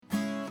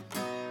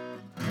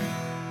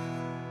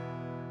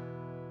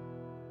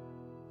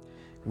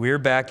We're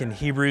back in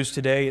Hebrews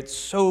today. It's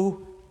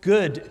so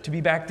good to be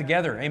back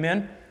together.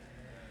 Amen?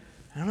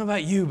 I don't know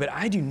about you, but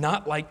I do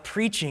not like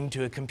preaching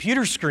to a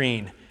computer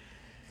screen.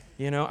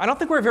 I don't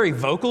think we're a very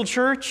vocal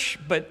church,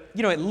 but,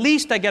 at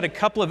least I get a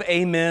couple of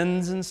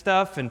amens and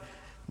stuff, and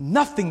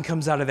nothing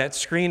comes out of that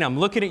screen. I'm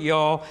looking at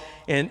y'all,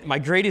 and my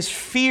greatest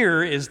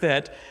fear is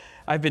that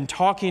I've been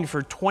talking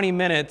for 20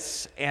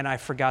 minutes, and I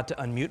forgot to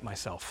unmute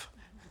myself.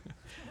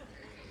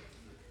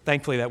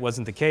 Thankfully, that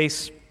wasn't the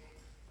case.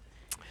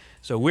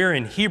 So we're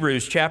in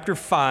Hebrews chapter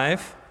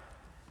 5.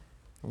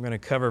 We're going to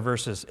cover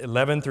verses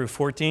 11 through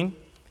 14.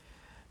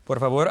 Por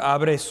favor,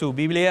 abre sus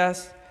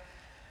Biblias.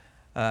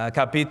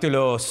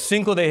 Capítulo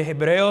 5 de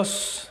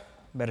Hebreos,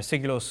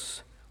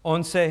 versículos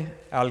 11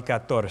 al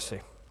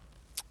 14.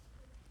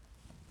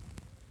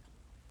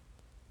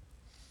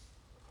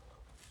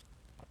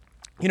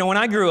 When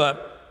I grew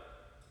up,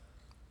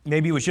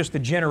 maybe it was just the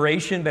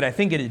generation, but I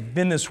think it had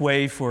been this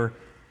way for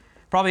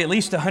probably at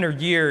least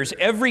 100 years.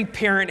 Every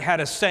parent had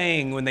a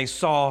saying when they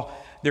saw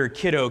their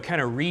kiddo kind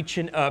of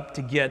reaching up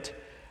to get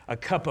a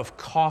cup of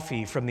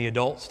coffee from the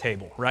adults'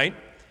 table, right?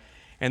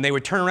 And they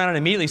would turn around and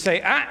immediately say,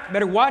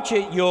 better watch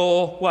it,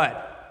 you'll,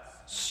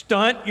 what?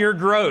 Stunt your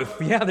growth.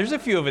 Yeah, there's a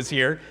few of us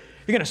here.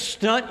 You're going to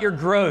stunt your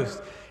growth.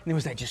 And there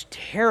was that just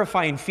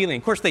terrifying feeling.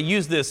 Of course, they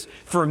use this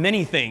for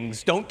many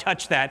things. Don't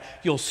touch that.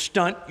 You'll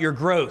stunt your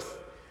growth.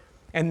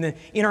 And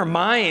in our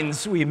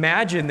minds, we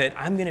imagine that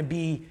I'm going to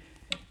be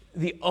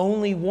the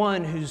only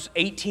one who's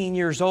 18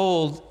 years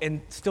old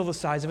and still the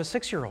size of a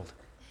 6-year-old.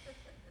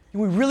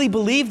 And we really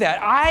believe that.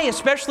 I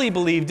especially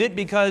believed it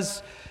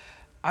because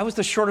I was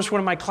the shortest one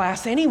in my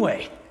class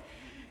anyway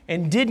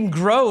and didn't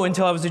grow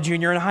until I was a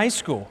junior in high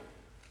school.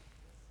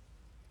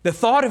 The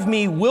thought of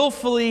me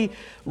willfully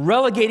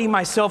relegating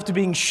myself to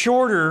being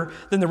shorter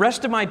than the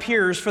rest of my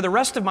peers for the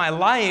rest of my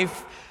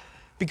life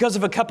because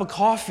of a cup of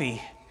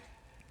coffee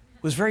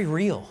was very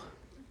real.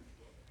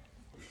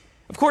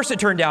 Of course, it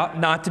turned out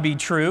not to be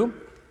true,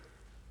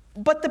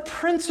 but the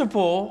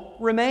principle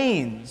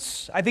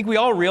remains. I think we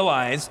all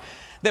realize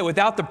that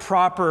without the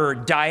proper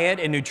diet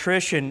and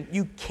nutrition,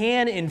 you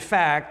can, in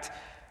fact,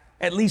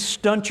 at least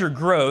stunt your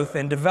growth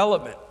and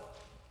development.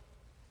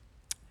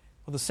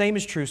 Well, the same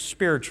is true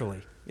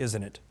spiritually,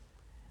 isn't it?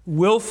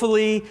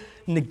 Willfully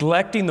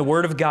neglecting the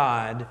Word of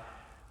God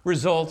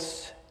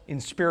results in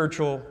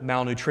spiritual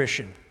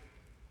malnutrition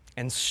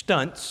and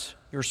stunts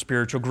your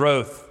spiritual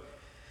growth.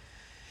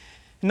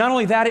 Not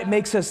only that, it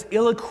makes us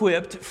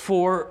ill-equipped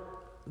for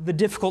the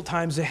difficult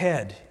times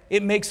ahead.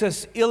 It makes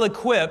us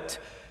ill-equipped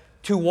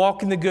to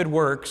walk in the good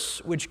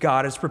works which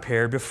God has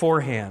prepared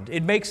beforehand.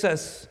 It makes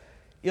us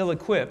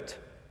ill-equipped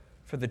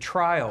for the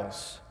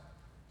trials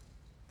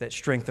that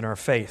strengthen our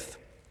faith.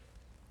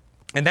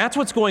 And that's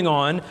what's going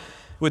on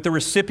with the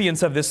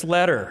recipients of this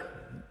letter.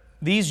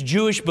 These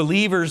Jewish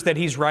believers that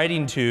he's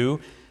writing to,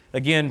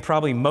 again,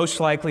 probably most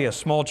likely a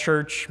small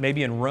church,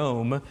 maybe in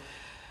Rome,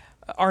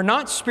 are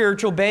not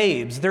spiritual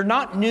babes. They're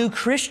not new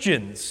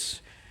Christians.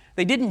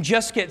 They didn't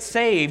just get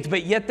saved,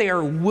 but yet they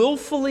are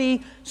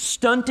willfully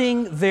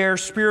stunting their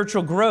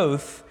spiritual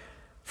growth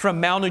from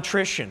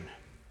malnutrition,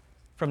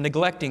 from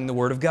neglecting the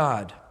Word of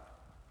God.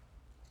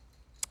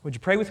 Would you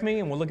pray with me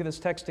and we'll look at this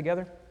text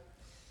together?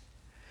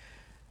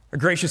 Our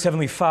gracious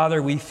Heavenly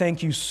Father, we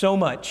thank you so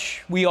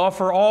much. We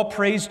offer all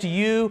praise to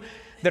you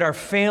that our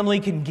family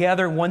can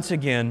gather once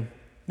again,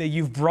 that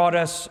you've brought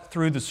us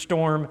through the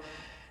storm,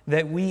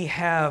 that we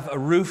have a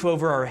roof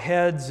over our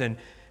heads and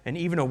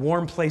even a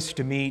warm place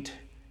to meet.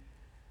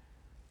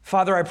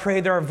 Father, I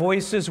pray that our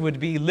voices would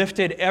be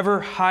lifted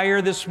ever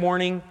higher this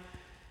morning,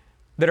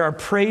 that our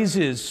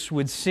praises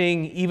would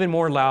sing even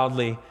more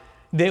loudly,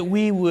 that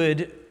we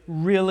would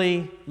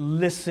really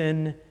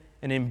listen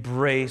and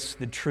embrace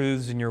the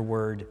truths in your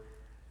word.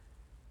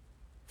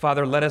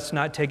 Father, let us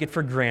not take it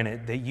for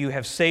granted that you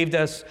have saved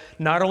us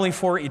not only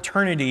for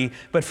eternity,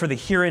 but for the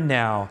here and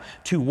now,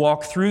 to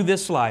walk through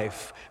this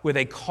life with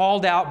a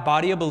called out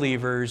body of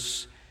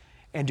believers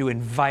and to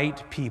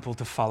invite people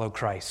to follow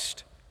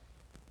Christ.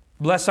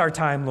 Bless our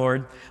time,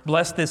 Lord.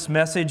 Bless this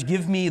message.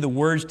 Give me the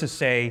words to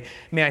say.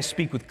 May I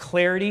speak with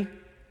clarity.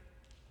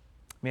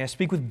 May I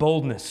speak with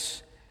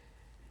boldness.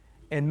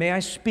 And may I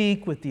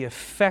speak with the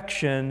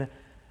affection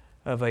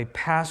of a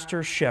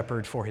pastor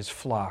shepherd for his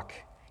flock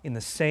in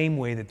the same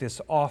way that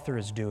this author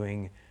is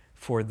doing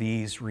for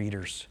these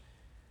readers.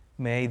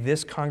 May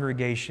this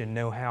congregation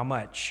know how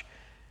much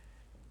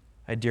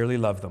I dearly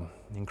love them.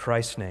 In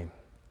Christ's name,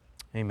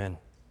 amen.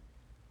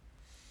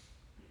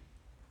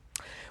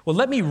 Well,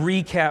 let me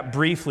recap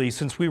briefly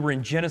since we were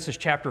in Genesis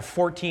chapter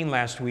 14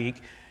 last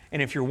week.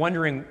 And if you're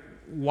wondering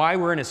why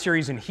we're in a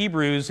series in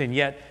Hebrews and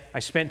yet I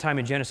spent time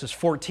in Genesis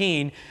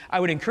 14, I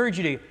would encourage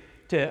you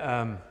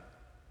to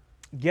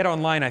get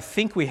online. I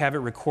think we have it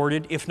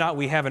recorded. If not,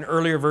 we have an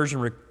earlier version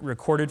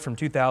recorded from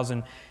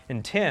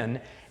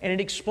 2010. And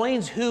it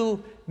explains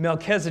who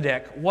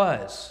Melchizedek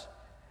was.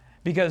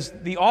 Because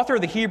the author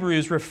of the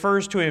Hebrews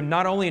refers to him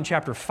not only in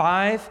chapter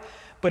 5,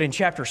 but in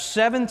chapter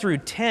 7 through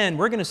 10,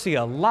 we're going to see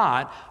a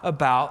lot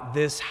about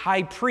this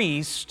high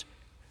priest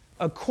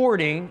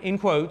according, in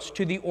quotes,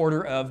 to the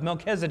order of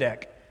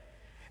Melchizedek.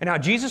 And now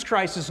Jesus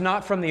Christ is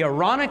not from the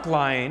Aaronic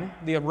line,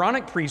 the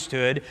Aaronic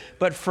priesthood,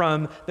 but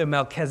from the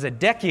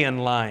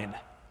Melchizedekian line.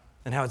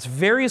 And how it's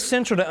very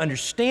essential to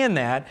understand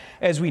that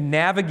as we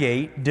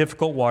navigate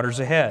difficult waters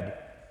ahead.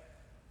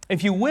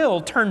 If you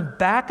will, turn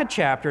back a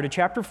chapter to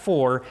chapter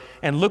 4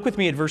 and look with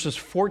me at verses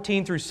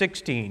 14 through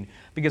 16,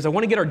 because I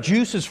want to get our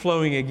juices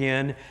flowing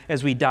again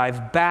as we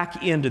dive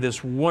back into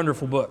this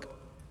wonderful book.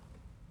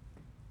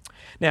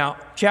 Now,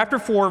 chapter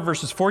 4,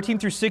 verses 14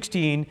 through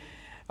 16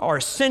 are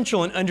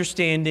essential in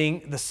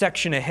understanding the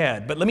section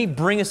ahead, but let me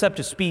bring us up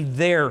to speed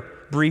there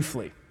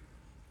briefly.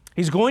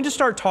 He's going to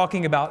start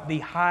talking about the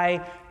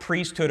high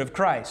priesthood of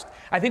Christ.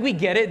 I think we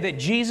get it that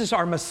Jesus,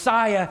 our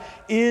Messiah,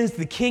 is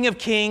the King of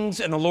Kings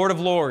and the Lord of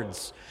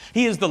Lords.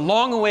 He is the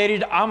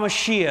long-awaited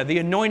Amashiach, the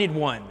Anointed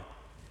One.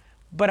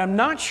 But I'm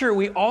not sure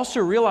we also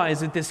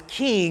realize that this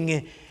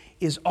King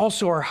is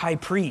also our high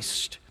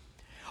priest.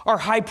 Our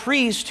high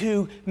priest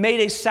who made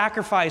a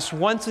sacrifice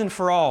once and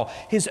for all,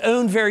 his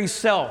own very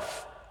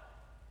self.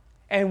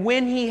 And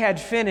when he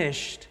had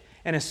finished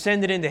and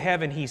ascended into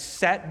heaven, he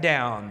sat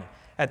down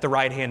at the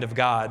right hand of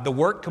God, the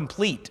work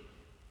complete.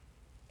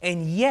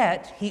 And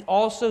yet, he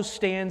also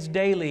stands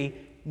daily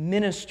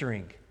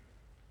ministering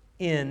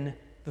in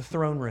the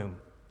throne room,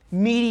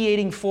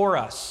 mediating for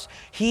us.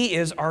 He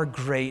is our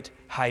great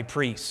high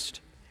priest.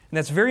 And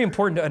that's very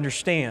important to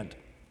understand.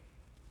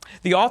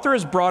 The author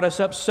has brought us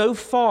up so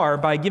far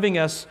by giving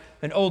us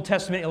an Old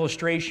Testament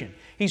illustration.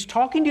 He's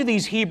talking to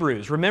these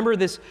Hebrews. Remember,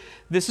 this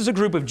is a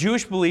group of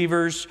Jewish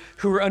believers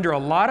who are under a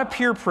lot of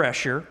peer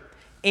pressure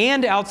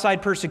and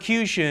outside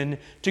persecution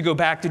to go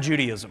back to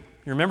Judaism.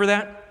 You remember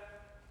that?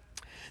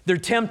 They're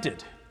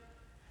tempted.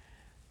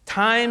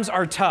 Times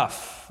are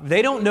tough.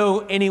 They don't know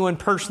anyone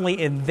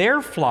personally in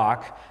their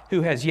flock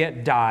who has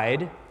yet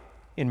died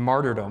in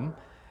martyrdom,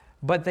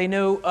 but they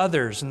know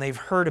others and they've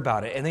heard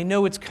about it and they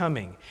know it's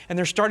coming and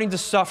they're starting to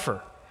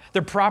suffer.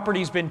 Their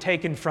property's been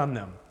taken from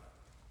them.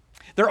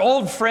 Their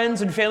old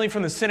friends and family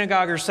from the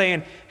synagogue are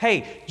saying,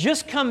 hey,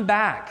 just come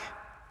back.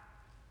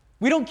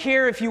 We don't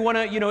care if you want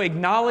to,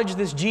 acknowledge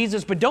this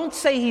Jesus, but don't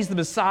say he's the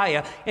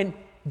Messiah and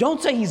don't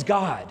say he's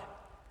God.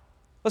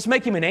 Let's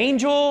make him an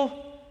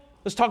angel.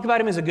 Let's talk about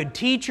him as a good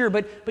teacher,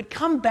 but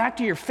come back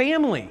to your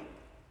family.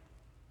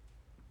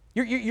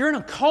 You're in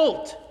a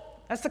cult.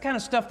 That's the kind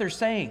of stuff they're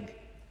saying.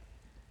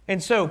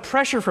 And so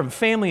pressure from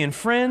family and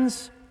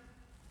friends,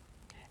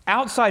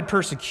 outside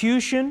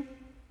persecution,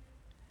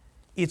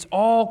 it's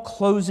all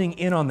closing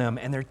in on them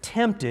and they're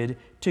tempted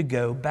to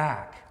go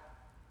back.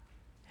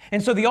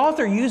 And so the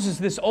author uses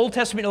this Old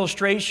Testament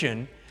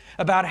illustration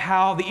about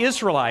how the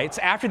Israelites,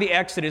 after the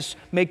Exodus,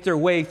 make their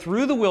way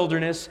through the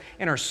wilderness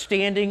and are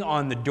standing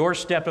on the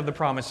doorstep of the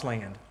Promised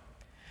Land.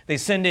 They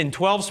send in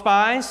 12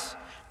 spies.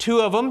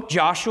 2 of them,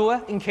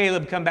 Joshua and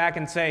Caleb, come back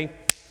and say,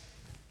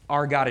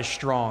 our God is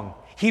strong.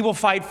 He will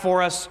fight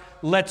for us.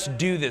 Let's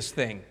do this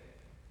thing.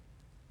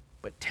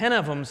 But 10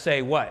 of them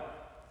say what?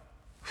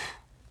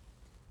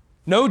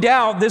 No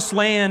doubt this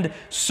land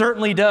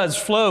certainly does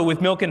flow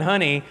with milk and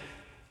honey.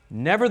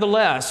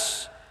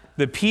 Nevertheless,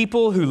 the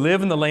people who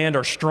live in the land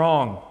are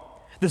strong.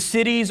 The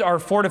cities are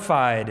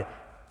fortified,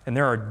 and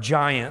there are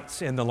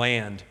giants in the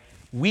land.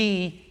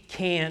 We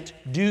can't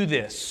do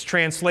this.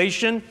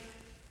 Translation,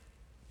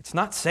 it's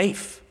not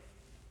safe.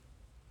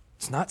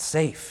 It's not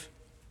safe.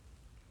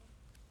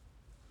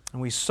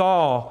 And we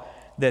saw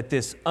that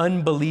this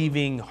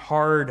unbelieving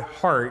hard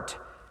heart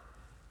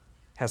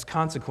has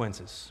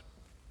consequences.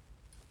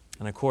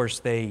 And of course,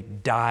 they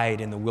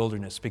died in the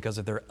wilderness because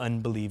of their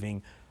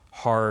unbelieving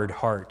hard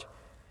heart.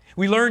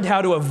 We learned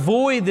how to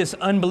avoid this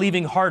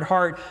unbelieving hard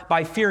heart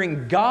by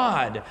fearing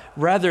God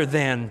rather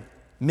than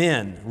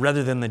men,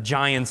 rather than the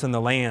giants in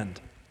the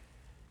land.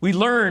 We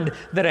learned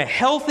that a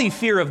healthy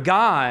fear of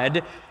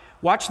God,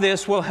 watch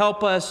this, will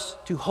help us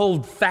to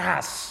hold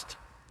fast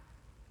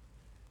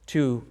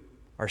to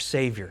our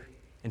Savior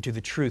and to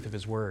the truth of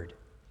His Word.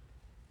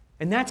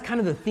 And that's kind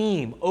of the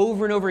theme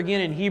over and over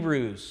again in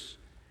Hebrews.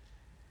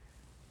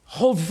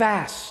 Hold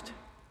fast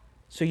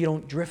so you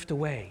don't drift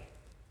away.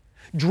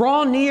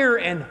 Draw near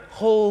and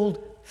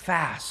hold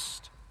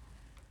fast.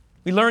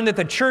 We learned that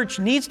the church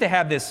needs to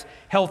have this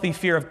healthy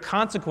fear of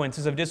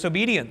consequences of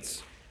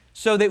disobedience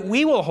so that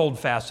we will hold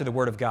fast to the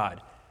Word of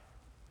God.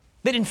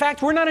 That in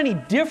fact, we're not any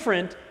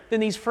different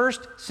than these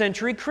first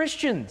century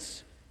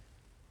Christians.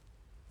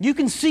 You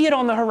can see it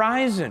on the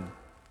horizon.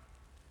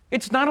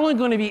 It's not only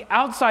going to be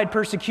outside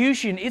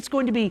persecution, it's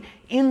going to be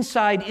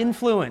inside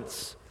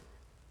influence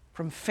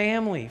from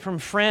family, from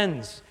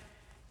friends,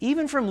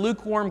 even from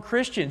lukewarm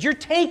Christians. You're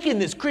taking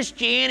this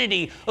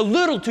Christianity a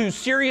little too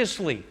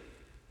seriously.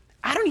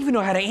 I don't even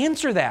know how to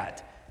answer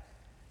that.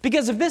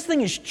 Because if this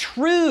thing is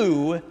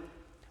true,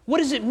 what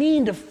does it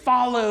mean to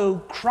follow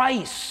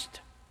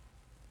Christ?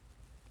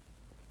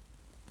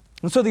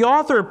 And so the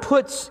author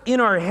puts in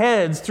our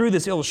heads through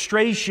this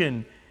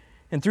illustration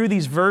and through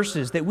these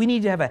verses that we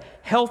need to have a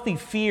healthy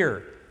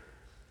fear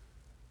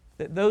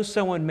that though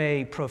someone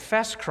may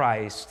profess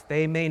Christ,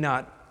 they may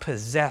not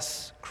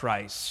possess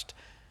Christ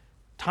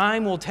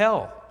Time will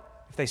tell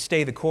if they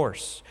stay the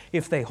course,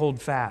 if they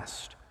hold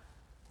fast,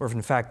 or if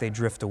in fact they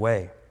drift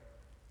away.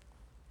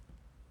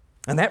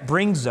 And that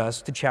brings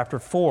us to chapter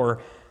 4,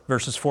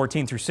 verses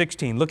 14 through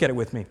 16. Look at it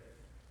with me.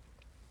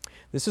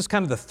 This is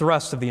kind of the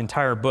thrust of the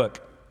entire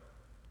book.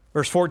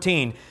 Verse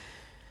 14,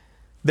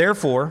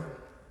 therefore,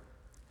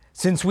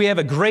 since we have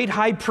a great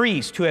high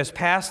priest who has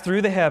passed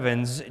through the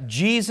heavens,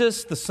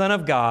 Jesus, the Son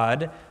of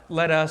God,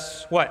 let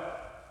us,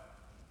 what?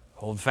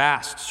 Hold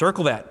fast.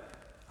 Circle that,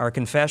 our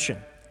confession.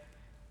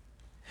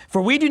 For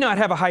we do not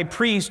have a high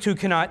priest who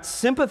cannot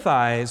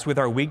sympathize with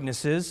our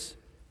weaknesses,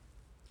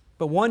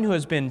 but one who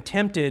has been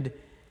tempted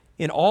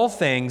in all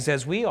things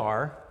as we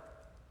are,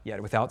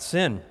 yet without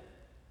sin.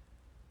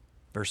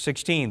 Verse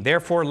 16,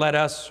 therefore let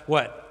us,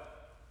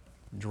 what?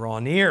 Draw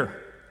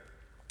near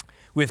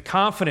with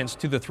confidence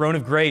to the throne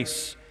of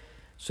grace,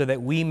 so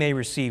that we may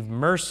receive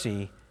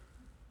mercy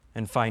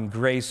and find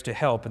grace to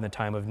help in the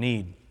time of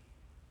need.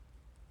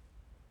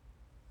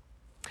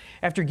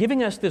 After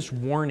giving us this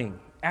warning,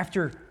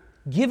 after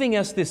giving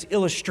us this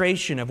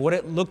illustration of what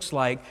it looks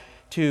like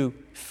to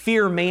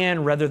fear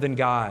man rather than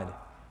God,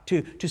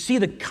 to see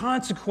the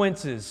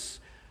consequences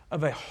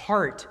of a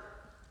heart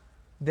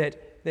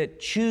that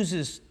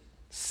chooses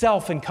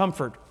self and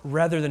comfort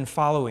rather than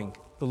following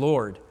the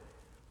Lord,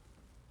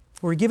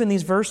 we're given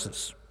these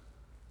verses.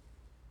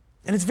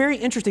 And it's very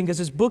interesting because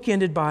this book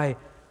ended by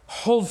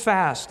hold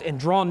fast and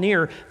draw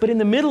near. But in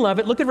the middle of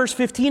it, look at verse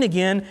 15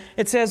 again.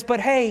 It says,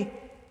 but hey,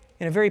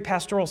 in a very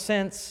pastoral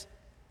sense,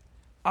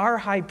 our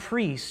high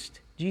priest,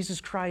 Jesus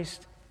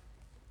Christ,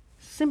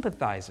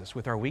 sympathizes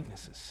with our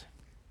weaknesses.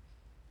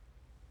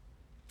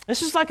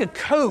 This is like a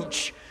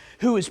coach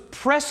who is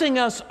pressing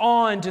us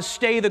on to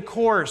stay the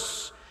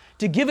course,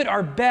 to give it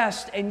our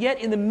best. And yet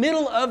in the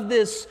middle of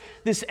this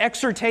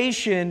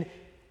exhortation,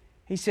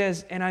 he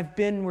says, and I've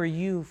been where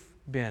you've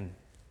been.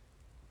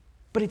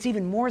 But it's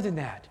even more than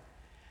that,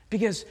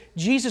 because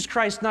Jesus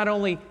Christ not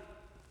only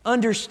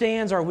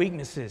understands our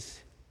weaknesses,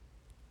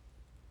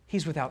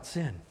 he's without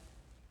sin.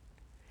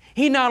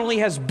 He not only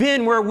has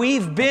been where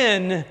we've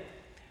been,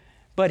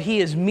 but he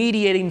is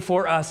mediating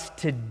for us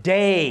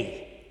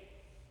today.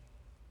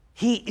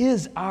 He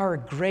is our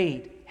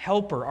great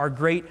helper, our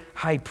great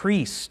high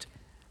priest.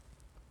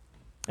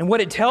 And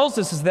what it tells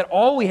us is that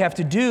all we have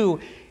to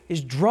do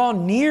is draw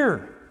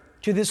near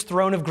to this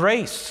throne of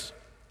grace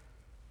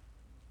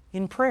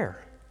in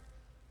prayer.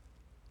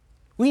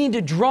 We need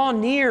to draw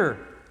near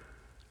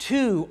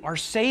to our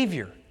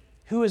Savior,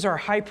 who is our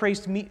high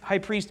priest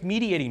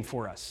mediating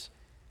for us.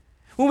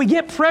 When we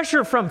get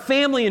pressure from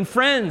family and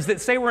friends that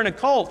say we're in a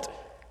cult,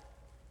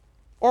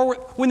 or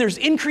when there's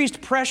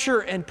increased pressure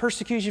and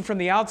persecution from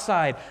the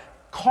outside,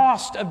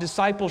 cost of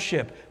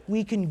discipleship,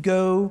 we can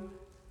go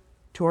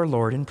to our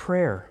Lord in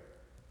prayer.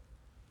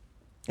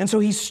 And so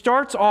he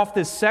starts off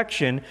this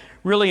section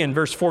really in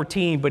verse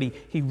 14, but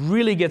he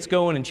really gets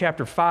going in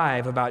chapter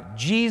 5 about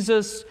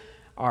Jesus,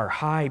 our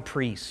high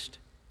priest.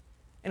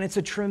 And it's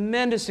a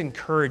tremendous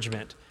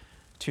encouragement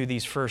to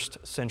these first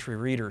century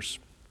readers.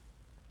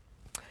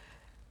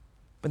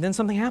 But then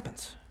something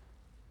happens.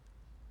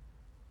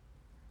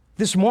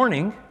 This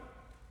morning,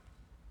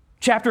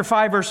 chapter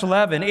 5, verse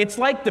 11, it's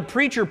like the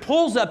preacher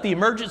pulls up the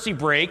emergency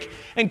brake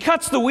and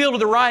cuts the wheel to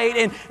the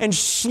right and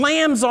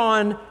slams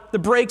on the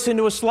brakes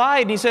into a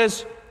slide. And he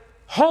says,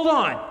 hold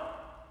on.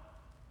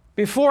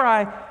 Before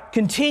I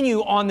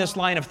continue on this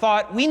line of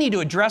thought, we need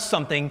to address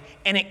something,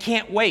 and it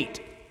can't wait.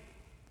 Have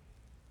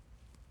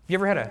you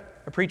ever had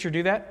a preacher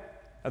do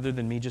that, other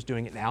than me just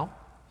doing it now?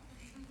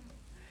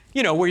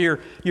 You know, where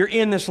you're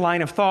in this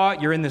line of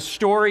thought, you're in this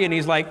story, and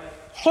he's like,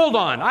 hold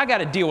on, I got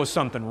to deal with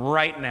something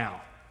right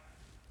now.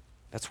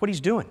 That's what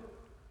he's doing.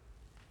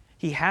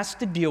 He has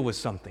to deal with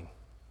something,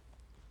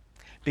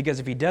 because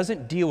if he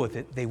doesn't deal with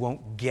it, they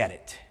won't get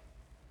it.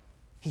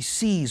 He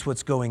sees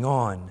what's going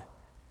on.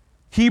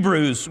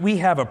 Hebrews, we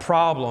have a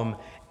problem,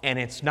 and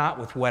it's not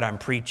with what I'm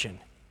preaching.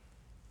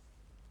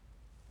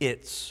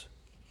 It's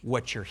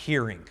what you're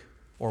hearing,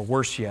 or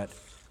worse yet,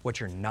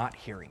 what you're not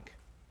hearing.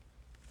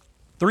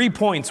 3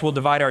 points will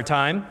divide our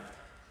time.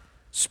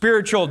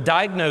 Spiritual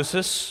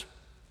diagnosis,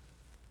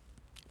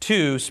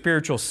 2,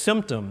 spiritual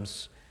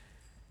symptoms,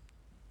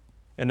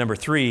 and number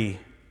 3,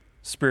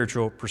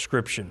 spiritual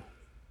prescription.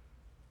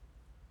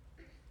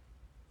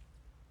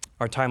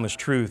 Our timeless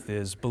truth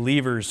is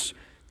believers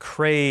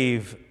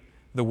crave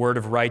the word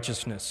of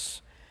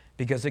righteousness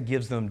because it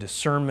gives them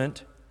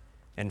discernment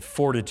and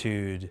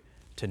fortitude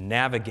to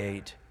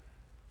navigate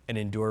and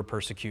endure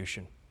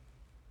persecution.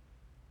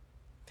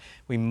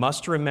 We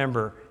must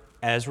remember,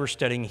 as we're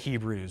studying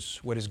Hebrews,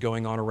 what is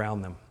going on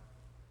around them.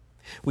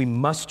 We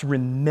must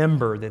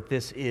remember that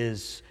this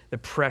is the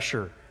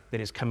pressure that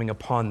is coming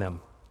upon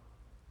them.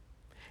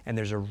 And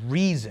there's a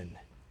reason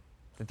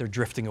that they're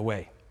drifting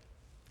away,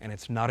 and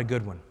it's not a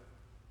good one.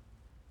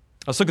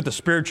 Let's look at the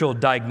spiritual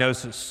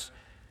diagnosis.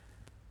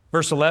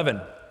 Verse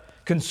 11,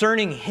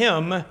 concerning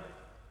him,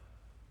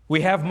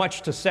 we have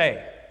much to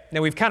say.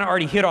 Now, we've kind of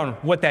already hit on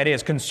what that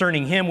is.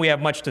 Concerning him, we have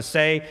much to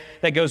say.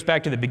 That goes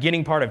back to the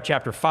beginning part of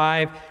chapter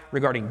 5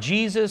 regarding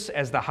Jesus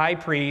as the high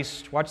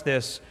priest, watch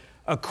this,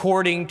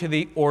 according to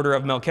the order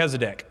of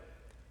Melchizedek.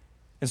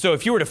 And so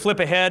if you were to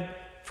flip ahead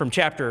from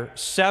chapter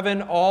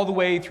 7 all the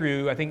way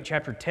through, I think,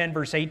 chapter 10,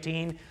 verse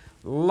 18,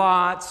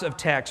 lots of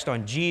text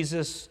on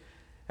Jesus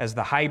as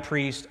the high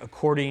priest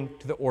according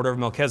to the order of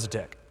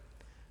Melchizedek.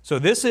 So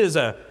this is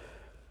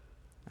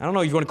I don't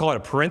know if you want to call it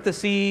a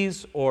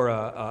parentheses or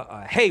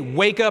hey,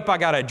 wake up, I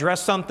got to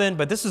address something,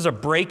 but this is a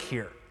break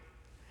here.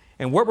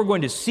 And what we're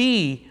going to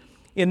see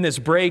in this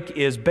break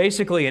is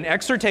basically an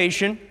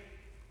exhortation,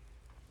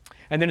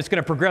 and then it's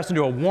going to progress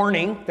into a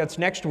warning, that's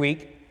next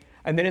week,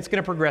 and then it's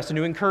going to progress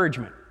into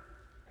encouragement.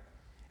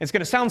 It's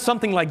going to sound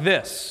something like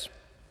this.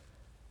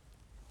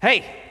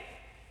 Hey,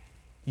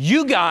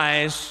 you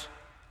guys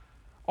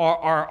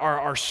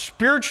are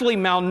spiritually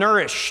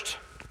malnourished.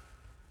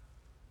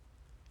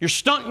 You're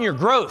stunting your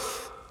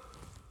growth.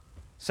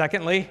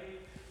 Secondly,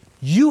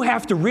 you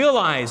have to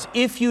realize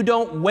if you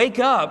don't wake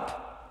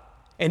up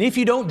and if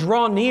you don't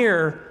draw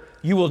near,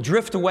 you will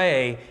drift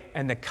away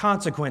and the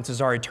consequences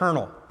are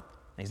eternal. Now,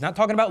 he's not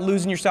talking about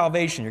losing your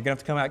salvation. You're going to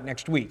have to come back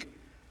next week.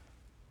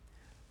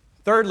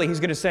 Thirdly, he's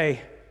going to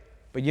say,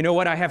 but you know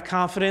what? I have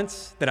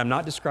confidence that I'm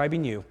not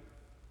describing you.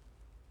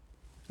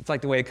 It's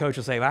like the way a coach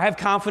will say, I have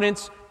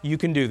confidence you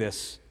can do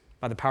this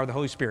by the power of the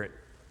Holy Spirit.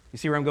 You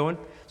see where I'm going?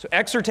 So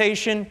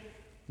exhortation,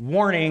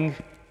 warning,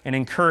 and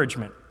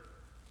encouragement.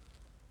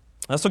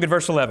 Let's look at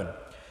verse 11.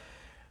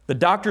 The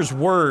doctor's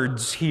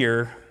words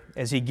here,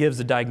 as he gives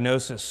the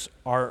diagnosis,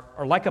 are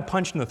like a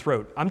punch in the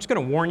throat. I'm just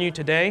going to warn you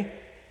today,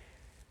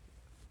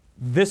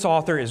 this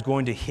author is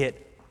going to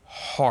hit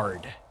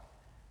hard.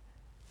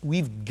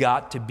 We've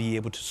got to be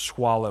able to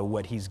swallow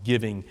what he's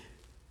giving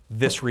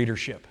this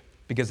readership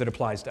because it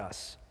applies to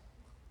us.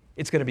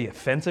 It's going to be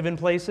offensive in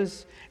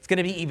places. It's going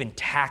to be even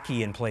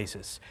tacky in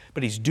places.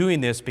 But he's doing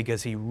this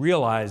because he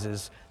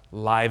realizes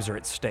lives are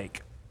at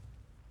stake.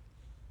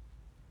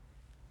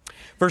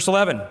 Verse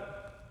 11,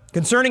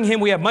 concerning him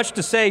we have much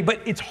to say,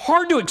 but it's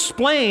hard to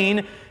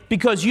explain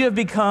because you have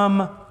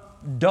become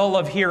dull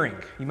of hearing.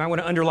 You might want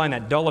to underline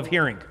that, dull of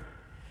hearing.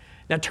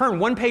 Now turn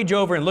one page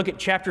over and look at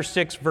chapter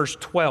 6, verse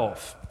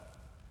 12.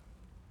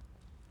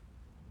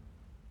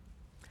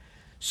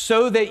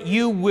 So that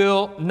you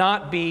will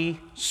not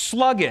be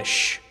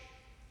sluggish,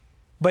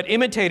 but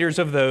imitators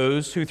of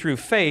those who through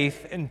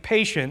faith and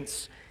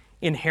patience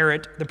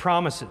inherit the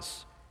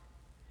promises.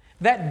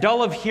 That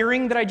dull of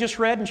hearing that I just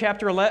read in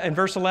chapter 11, in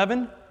verse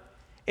 11,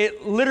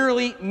 it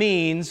literally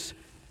means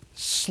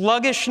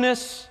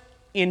sluggishness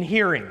in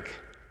hearing.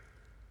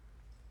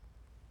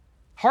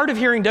 Hard of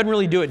hearing doesn't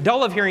really do it.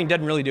 Dull of hearing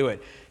doesn't really do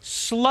it.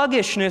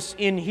 Sluggishness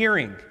in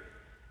hearing.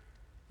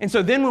 And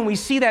so then when we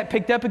see that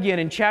picked up again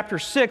in chapter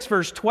 6,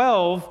 verse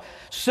 12,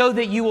 so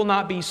that you will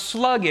not be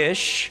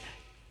sluggish,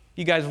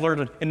 you guys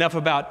learned enough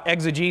about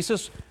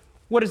exegesis.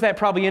 What does that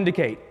probably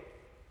indicate?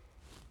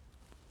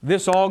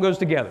 This all goes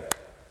together.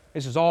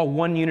 This is all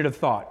one unit of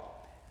thought.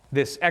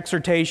 This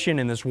exhortation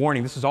and this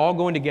warning, this is all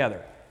going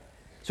together.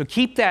 So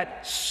keep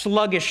that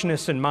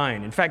sluggishness in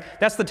mind. In fact,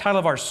 that's the title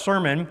of our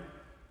sermon.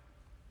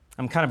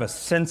 I'm kind of a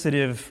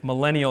sensitive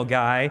millennial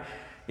guy.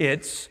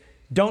 It's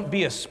Don't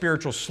Be a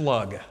Spiritual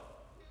Slug.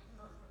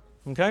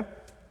 Okay?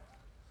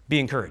 Be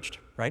encouraged,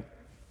 right?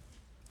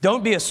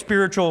 Don't be a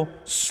spiritual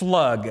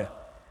slug.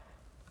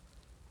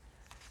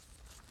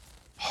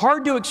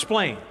 Hard to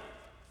explain.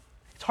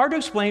 It's hard to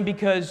explain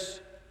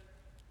because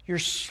you're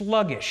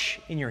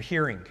sluggish in your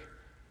hearing.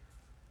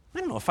 I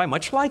don't know if I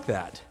much like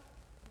that.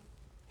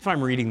 If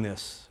I'm reading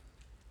this,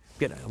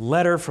 get a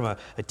letter from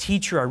a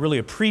teacher I really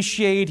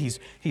appreciate.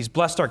 He's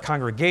blessed our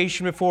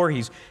congregation before.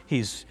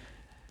 He's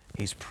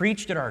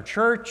preached at our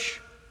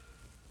church.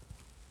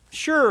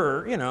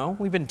 Sure,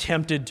 we've been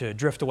tempted to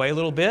drift away a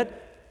little bit,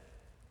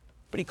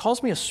 but he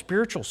calls me a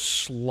spiritual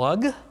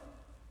slug.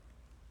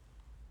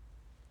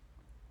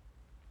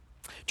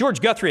 George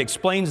Guthrie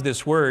explains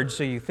this word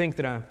so you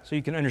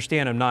can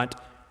understand I'm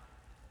not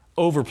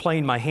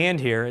overplaying my hand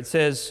here. It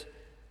says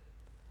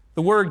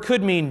the word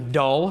could mean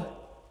dull,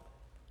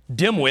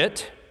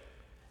 dimwit,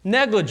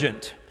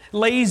 negligent,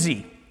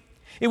 lazy.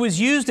 It was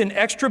used in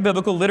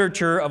extra-biblical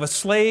literature of a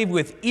slave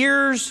with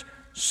ears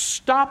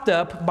stopped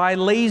up by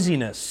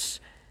laziness,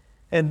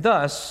 and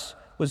thus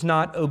was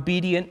not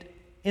obedient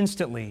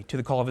instantly to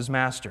the call of his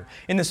master.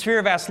 In the sphere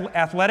of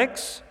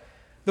athletics,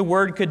 the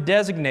word could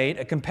designate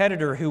a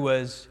competitor who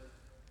was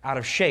out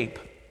of shape,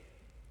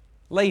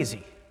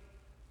 lazy,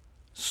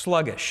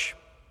 sluggish.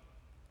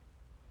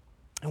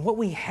 And what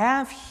we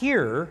have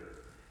here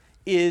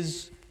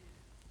is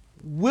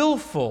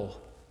willful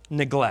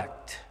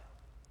neglect,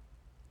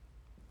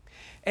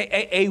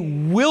 a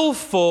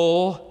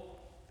willful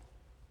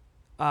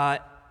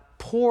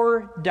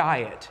poor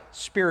diet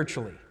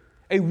spiritually,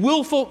 a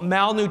willful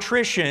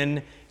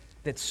malnutrition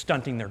that's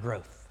stunting their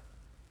growth.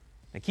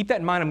 Now keep that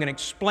in mind. I'm going to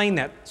explain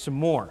that some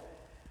more.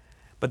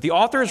 But the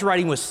author is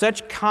writing with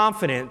such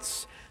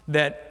confidence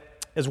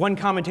that, as one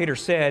commentator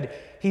said,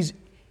 he's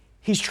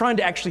trying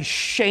to actually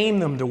shame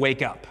them to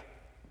wake up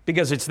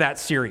because it's that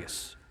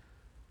serious.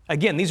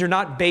 Again, these are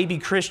not baby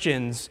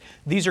Christians.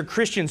 These are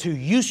Christians who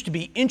used to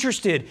be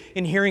interested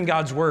in hearing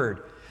God's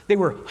word. They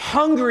were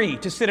hungry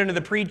to sit under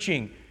the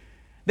preaching.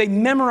 They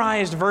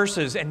memorized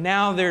verses, and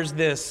now there's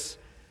this,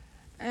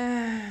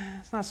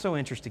 it's not so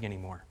interesting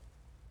anymore.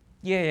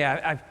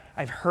 Yeah,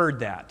 I've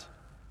heard that.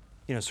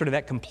 Sort of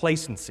that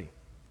complacency.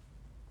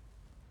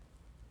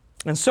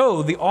 And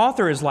so the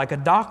author is like a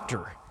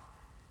doctor.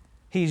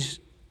 He's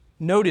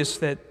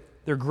noticed that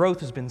their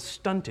growth has been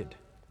stunted.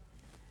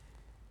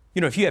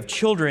 If you have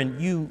children,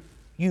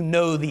 you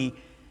know the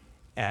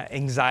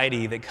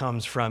anxiety that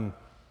comes from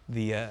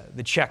the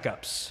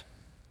checkups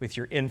with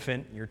your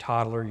infant, your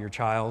toddler, your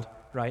child,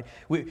 right?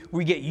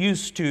 We get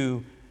used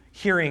to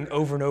hearing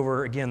over and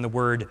over again the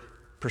word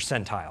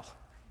percentile,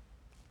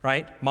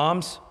 right?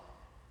 Moms,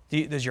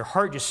 does your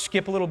heart just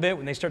skip a little bit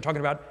when they start talking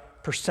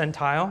about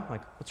percentile?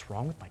 Like, what's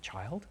wrong with my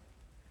child?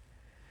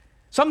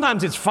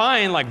 Sometimes it's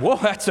fine, like, whoa,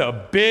 that's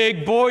a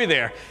big boy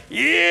there.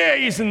 Yeah,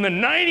 he's in the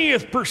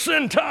 90th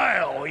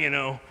percentile,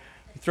 You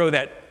throw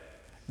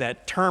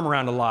that term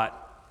around a lot.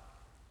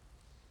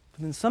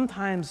 But then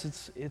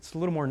sometimes it's a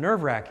little more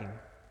nerve-wracking.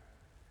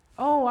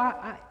 Oh,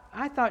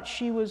 I thought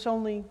she was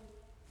only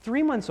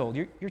 3 months old.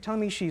 You're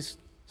telling me she's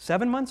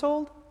 7 months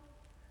old?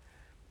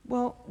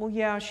 Well,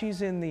 yeah,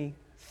 she's in the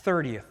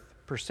 30th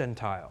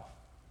percentile.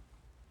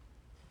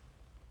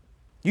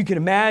 You can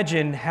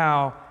imagine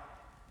how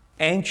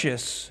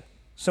anxious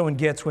someone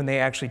gets when they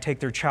actually take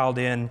their child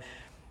in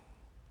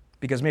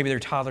because maybe their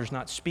toddler's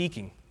not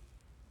speaking.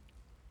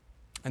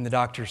 And the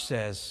doctor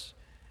says,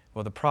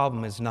 well, the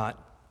problem is not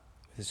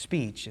with his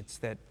speech, it's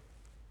that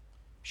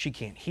she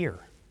can't hear.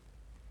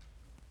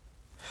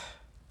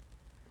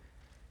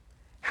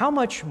 How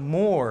much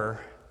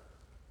more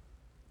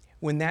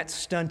when that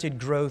stunted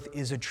growth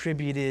is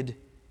attributed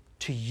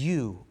to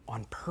you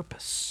on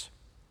purpose?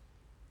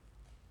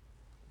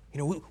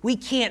 We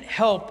can't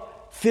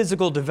help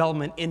physical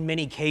development in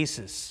many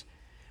cases.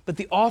 But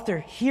the author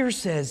here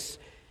says,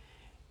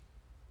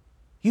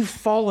 you've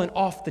fallen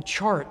off the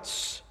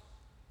charts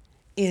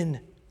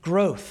in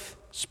growth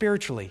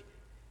spiritually,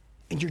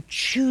 and you're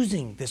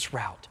choosing this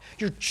route.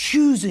 You're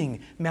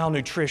choosing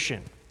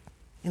malnutrition,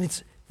 and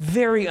it's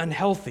very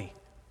unhealthy.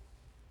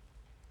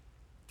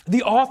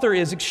 The author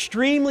is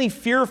extremely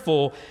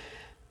fearful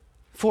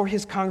for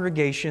his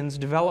congregation's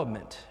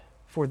development,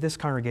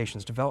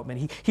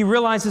 He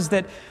realizes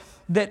that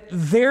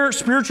their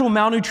spiritual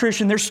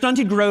malnutrition, their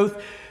stunted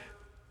growth,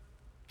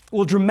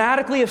 will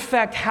dramatically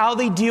affect how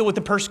they deal with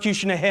the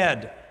persecution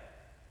ahead.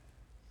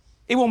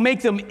 It will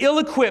make them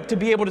ill-equipped to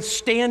be able to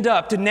stand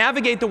up, to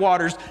navigate the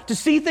waters, to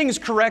see things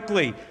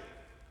correctly.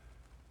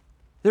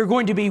 They're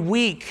going to be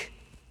weak.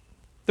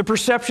 The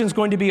perception's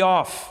going to be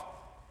off.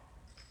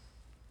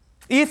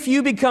 If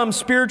you become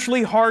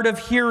spiritually hard of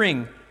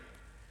hearing,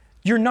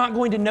 you're not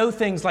going to know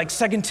things like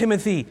 2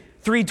 Timothy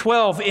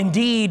 3:12,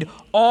 indeed,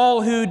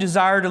 all who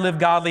desire to live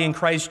godly in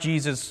Christ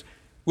Jesus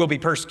will be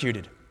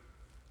persecuted.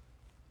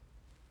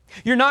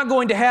 You're not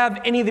going to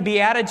have any of the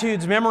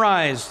Beatitudes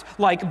memorized,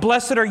 like,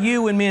 blessed are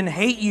you when men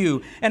hate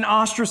you and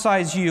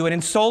ostracize you and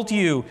insult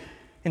you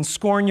and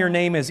scorn your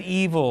name as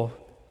evil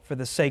for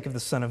the sake of the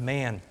Son of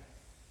Man.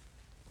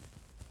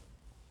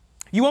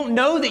 You won't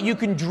know that you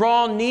can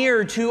draw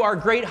near to our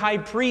great high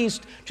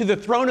priest, to the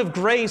throne of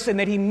grace, and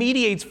that he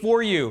mediates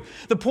for you.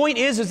 The point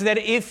is that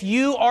if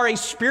you are a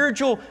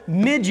spiritual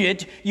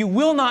midget, you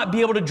will not be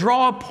able to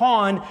draw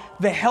upon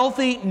the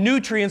healthy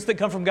nutrients that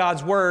come from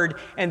God's word,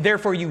 and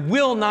therefore you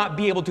will not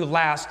be able to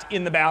last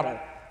in the battle.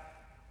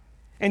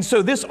 And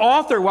so this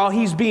author, while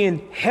he's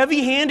being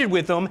heavy-handed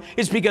with them,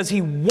 is because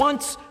he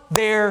wants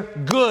their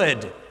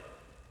good.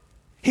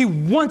 He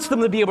wants them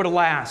to be able to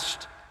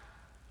last.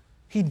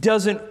 He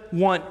doesn't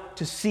want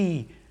to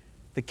see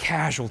the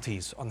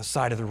casualties on the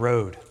side of the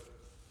road.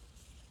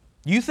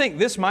 You think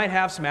this might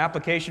have some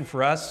application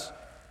for us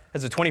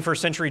as a 21st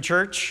century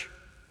church?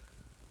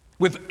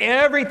 With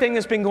everything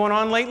that's been going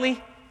on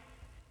lately,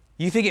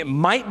 you think it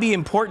might be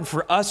important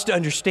for us to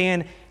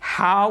understand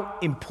how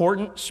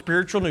important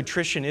spiritual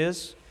nutrition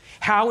is?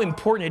 How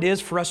important it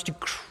is for us to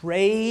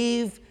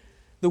crave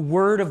the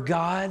Word of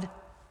God,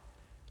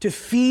 to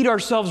feed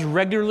ourselves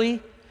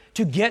regularly,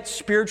 to get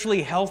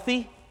spiritually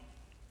healthy?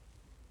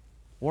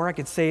 Or I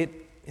could say it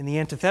in the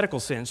antithetical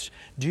sense.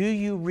 Do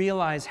you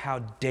realize how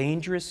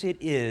dangerous it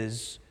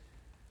is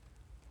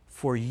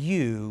for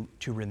you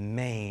to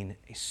remain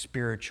a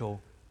spiritual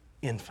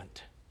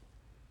infant?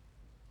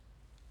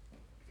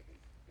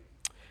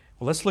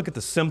 Well, let's look at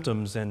the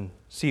symptoms and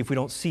see if we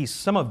don't see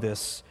some of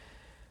this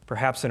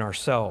perhaps in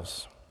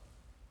ourselves.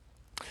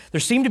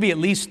 There seem to be at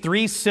least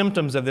 3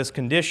 symptoms of this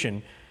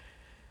condition.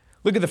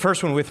 Look at the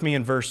first one with me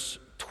in verse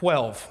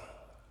 12.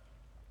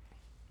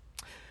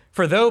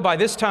 For though by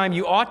this time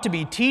you ought to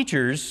be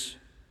teachers,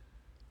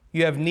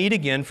 you have need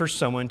again for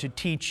someone to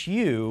teach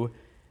you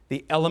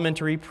the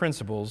elementary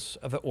principles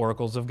of the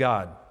oracles of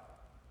God.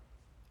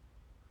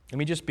 Let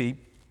me just be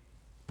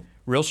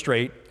real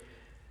straight.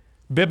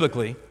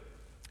 Biblically,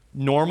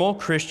 normal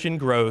Christian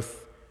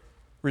growth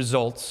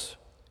results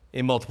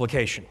in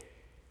multiplication.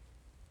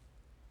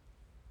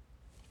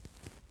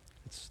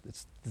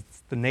 It's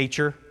the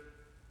nature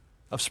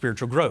of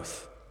spiritual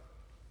growth.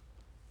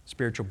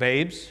 Spiritual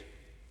babes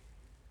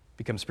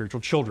become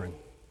spiritual children.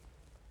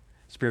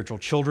 Spiritual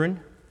children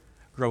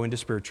grow into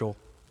spiritual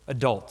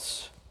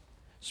adults.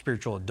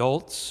 Spiritual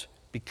adults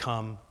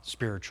become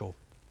spiritual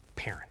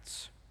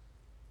parents.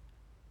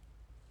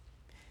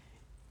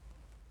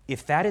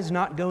 If that is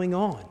not going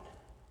on,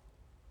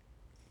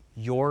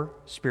 your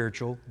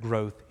spiritual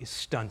growth is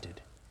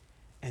stunted.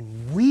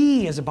 And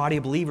we, as a body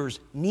of believers,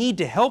 need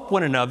to help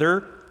one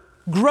another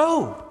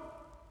grow.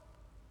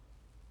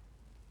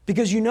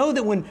 Because you know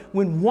that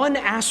when one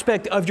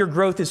aspect of your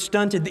growth is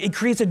stunted, it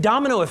creates a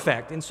domino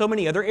effect in so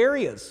many other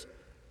areas.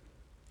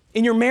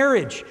 In your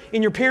marriage,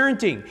 in your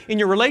parenting, in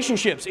your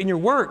relationships, in your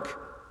work.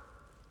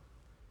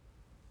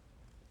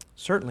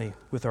 Certainly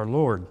with our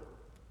Lord.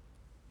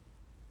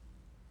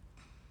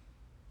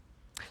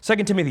 2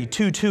 Timothy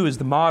 2:2 is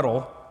the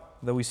model,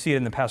 though we see it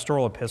in the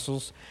pastoral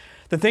epistles.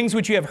 The things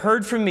which you have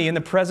heard from me in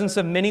the presence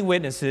of many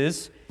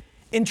witnesses,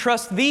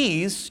 entrust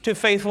these to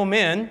faithful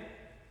men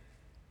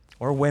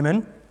or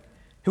women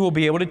who will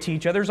be able to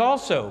teach others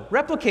also.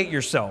 Replicate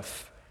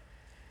yourself.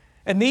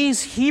 And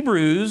these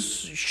Hebrews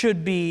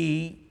should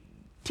be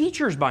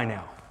teachers by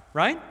now,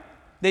 right?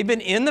 They've been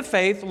in the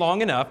faith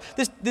long enough.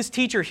 This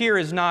teacher here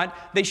is not,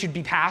 they should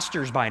be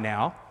pastors by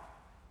now.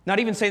 Not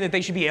even saying that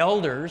they should be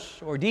elders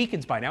or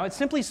deacons by now. It's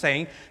simply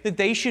saying that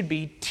they should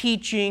be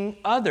teaching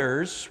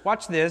others,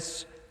 watch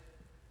this,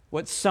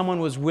 what someone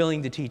was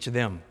willing to teach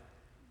them.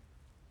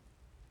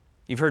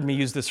 You've heard me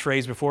use this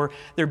phrase before.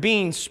 They're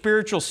being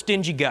spiritual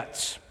stingy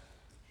guts.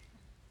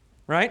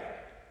 Right?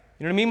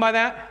 You know what I mean by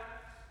that?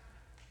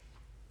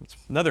 It's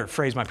another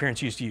phrase my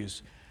parents used to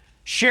use.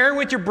 Share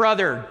with your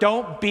brother.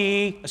 Don't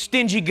be a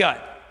stingy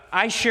gut.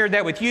 I shared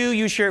that with you.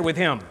 You share it with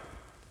him.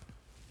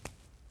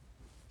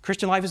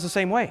 Christian life is the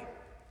same way.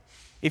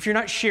 If you're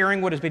not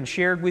sharing what has been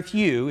shared with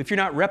you, if you're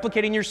not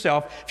replicating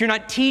yourself, if you're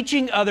not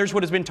teaching others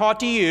what has been taught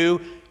to you,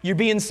 you're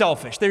being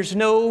selfish. There's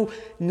no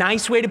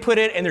nice way to put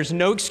it, and there's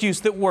no excuse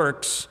that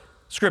works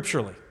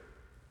scripturally.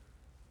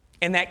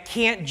 And that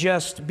can't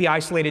just be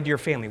isolated to your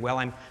family. Well,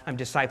 I'm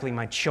discipling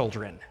my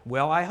children.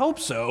 Well, I hope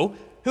so.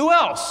 Who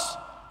else?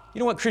 You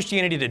don't want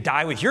Christianity to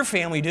die with your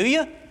family, do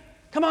you?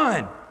 Come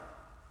on.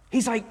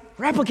 He's like,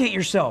 replicate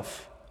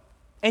yourself.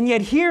 And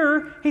yet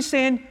here, he's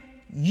saying,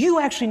 you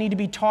actually need to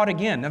be taught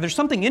again. Now, there's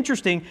something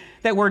interesting.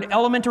 That word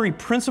elementary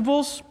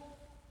principles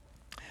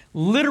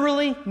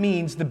literally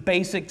means the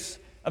basics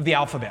of the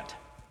alphabet.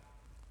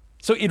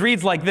 So it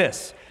reads like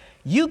this.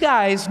 You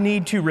guys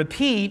need to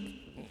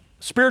repeat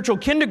spiritual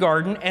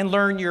kindergarten and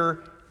learn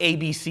your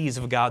ABCs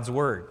of God's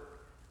Word.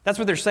 That's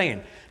what they're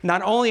saying.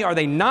 Not only are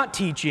they not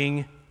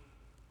teaching,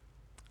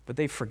 but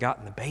they've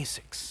forgotten the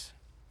basics.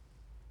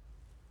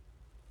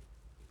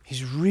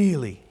 He's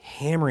really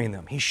hammering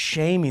them. He's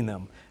shaming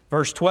them.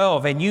 Verse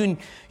 12, and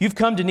you've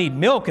come to need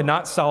milk and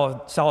not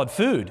solid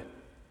food.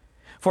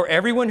 For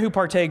everyone who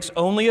partakes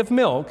only of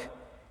milk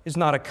is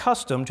not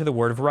accustomed to the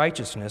word of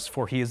righteousness,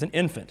 for he is an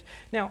infant.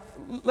 Now,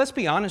 let's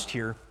be honest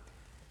here.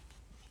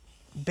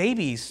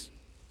 Babies,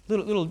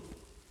 little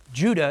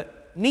Judah,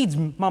 needs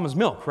mama's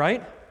milk,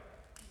 right?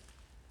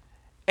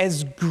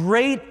 As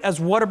great as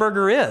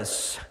Whataburger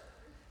is,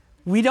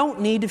 we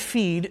don't need to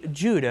feed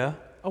Judah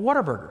a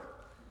Whataburger.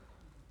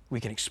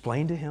 We can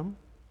explain to him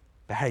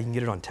how you can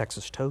get it on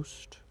Texas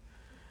toast.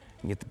 You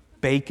can get the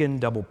bacon,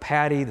 double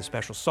patty, the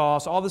special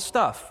sauce, all this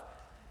stuff.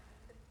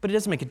 But it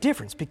doesn't make a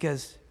difference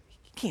because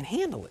he can't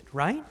handle it,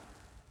 right?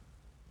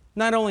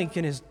 Not only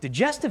can his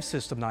digestive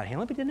system not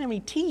handle it, but he doesn't have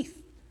any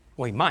teeth.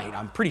 Well, he might.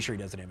 I'm pretty sure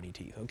he doesn't have any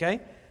teeth, okay?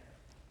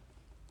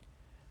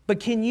 But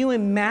can you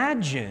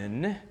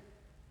imagine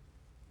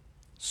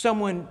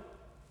someone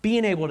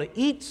being able to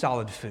eat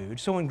solid food,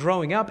 someone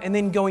growing up, and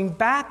then going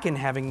back and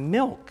having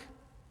milk?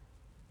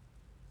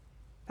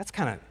 That's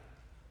kind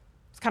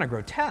of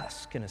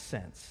grotesque in a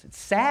sense. It's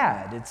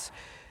sad.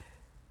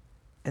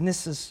 And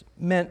this is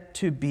meant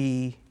to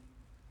be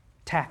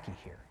tacky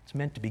here. It's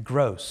meant to be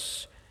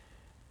gross.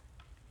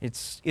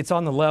 It's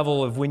on the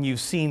level of when you've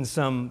seen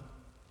some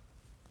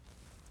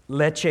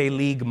Leche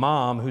League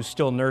mom who's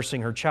still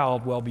nursing her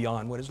child well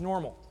beyond what is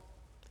normal.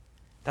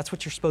 That's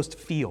what you're supposed to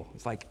feel.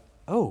 It's like,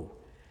 oh,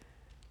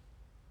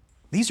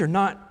 these are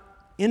not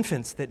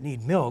infants that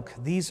need milk.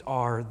 These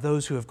are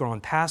those who have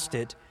grown past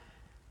it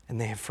and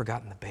they have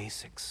forgotten the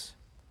basics.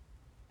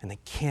 And they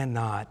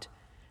cannot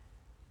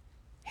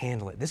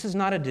handle it. This is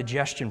not a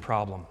digestion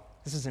problem.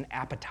 This is an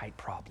appetite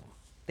problem.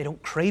 They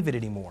don't crave it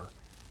anymore.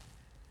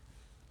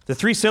 The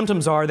three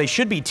symptoms are they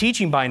should be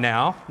teaching by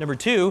now. Number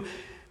two,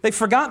 they've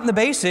forgotten the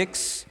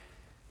basics.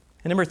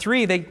 And number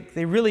three,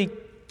 they really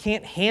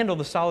can't handle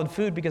the solid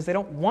food because they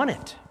don't want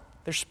it.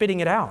 They're spitting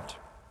it out.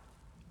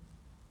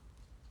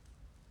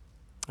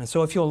 And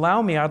so if you'll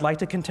allow me, I'd like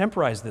to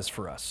contemporize this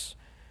for us.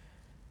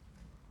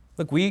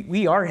 Look,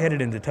 we are headed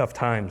into tough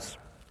times.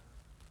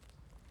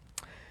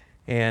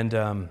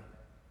 And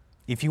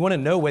if you want to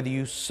know whether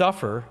you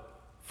suffer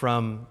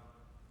from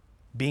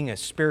being a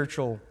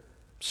spiritual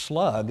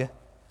slug,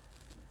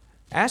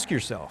 ask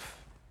yourself,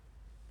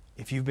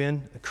 if you've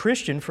been a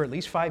Christian for at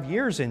least 5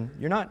 years and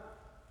you don't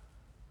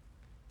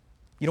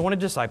want to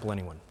disciple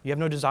anyone. You have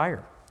no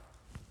desire.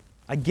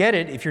 I get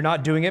it if you're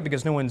not doing it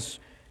because no one's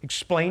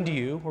explained to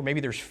you, or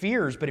maybe there's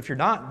fears, but if you're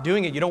not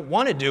doing it, you don't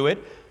want to do it,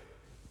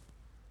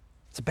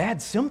 it's a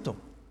bad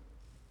symptom.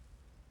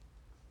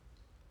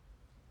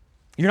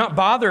 You're not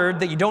bothered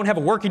that you don't have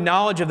a working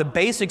knowledge of the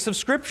basics of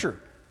Scripture.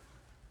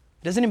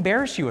 It doesn't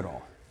embarrass you at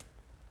all.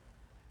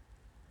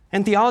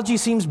 And theology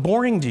seems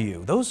boring to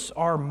you. Those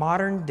are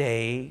modern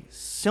day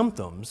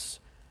symptoms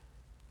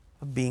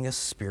of being a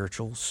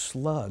spiritual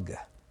slug.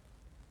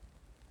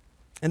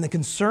 And the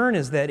concern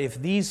is that if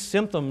these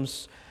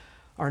symptoms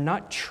are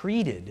not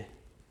treated,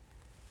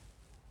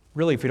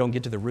 really if we don't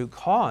get to the root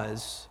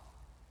cause,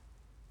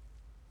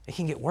 it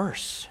can get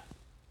worse.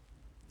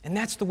 And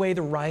that's the way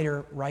the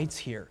writer writes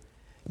here.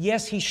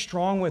 Yes, he's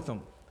strong with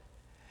them,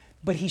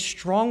 but he's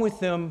strong with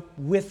them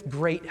with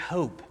great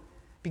hope,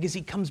 because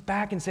he comes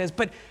back and says,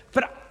 but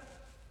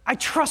I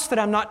trust that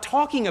I'm not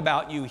talking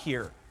about you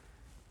here.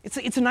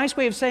 It's a nice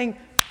way of saying,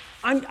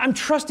 I'm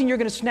trusting you're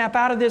going to snap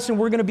out of this and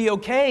we're going to be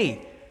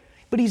okay.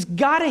 But he's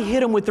got to hit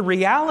them with the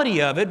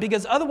reality of it,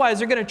 because otherwise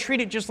they're going to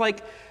treat it just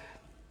like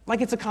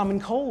it's a common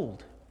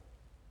cold.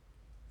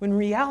 When in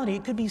reality,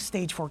 it could be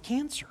stage 4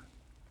 cancer.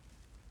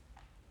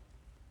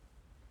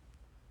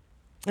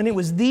 And it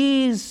was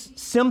these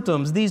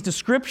symptoms, these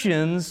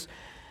descriptions,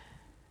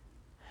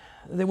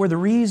 that were the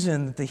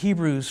reason that the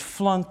Hebrews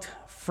flunked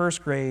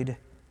first grade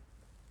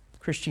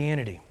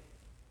Christianity.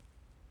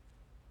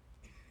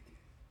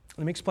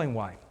 Let me explain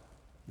why.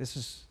 This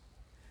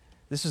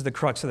is the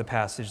crux of the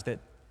passage that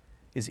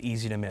is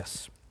easy to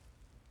miss.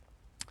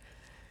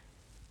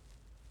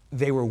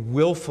 They were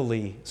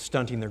willfully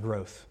stunting their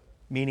growth,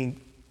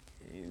 meaning,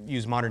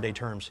 use modern day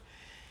terms,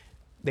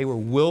 they were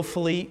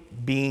willfully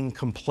being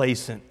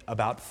complacent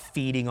about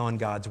feeding on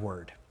God's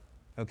word.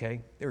 Okay?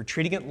 They were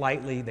treating it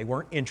lightly. They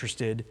weren't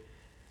interested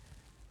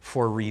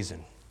for a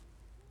reason.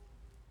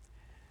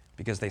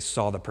 Because they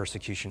saw the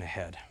persecution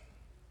ahead.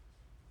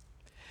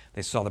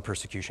 They saw the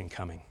persecution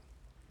coming.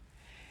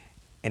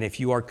 And if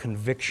you are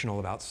convictional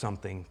about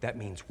something, that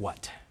means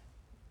what?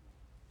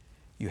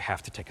 You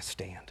have to take a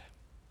stand.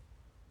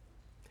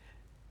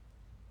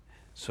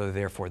 So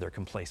therefore, they're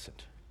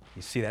complacent.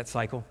 You see that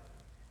cycle?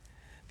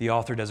 The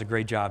author does a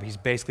great job. He's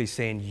basically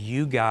saying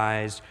you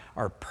guys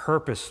are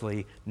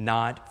purposely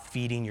not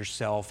feeding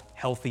yourself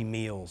healthy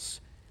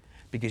meals,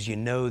 because you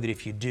know that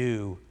if you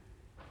do,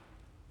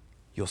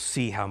 you'll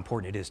see how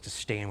important it is to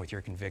stand with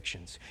your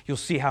convictions. You'll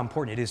see how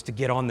important it is to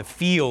get on the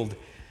field,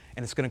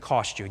 and it's going to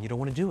cost you, and you don't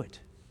want to do it.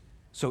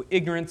 So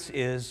ignorance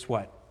is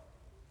what?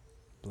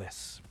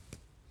 Bliss.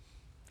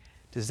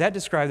 Does that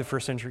describe the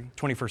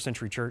 21st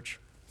century church?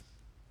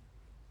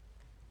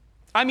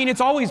 I mean,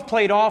 it's always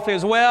played off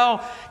as,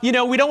 well, we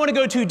don't want to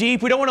go too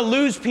deep. We don't want to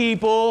lose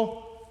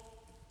people.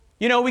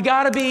 We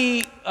got to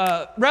be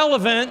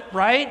relevant,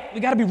 right? We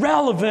got to be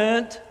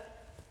relevant.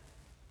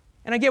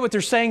 And I get what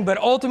they're saying, but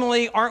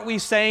ultimately, aren't we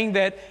saying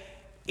that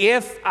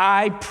if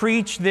I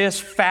preach this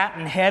fat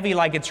and heavy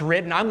like it's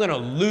written, I'm going to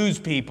lose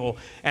people.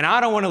 And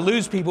I don't want to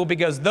lose people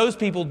because those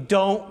people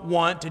don't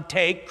want to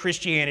take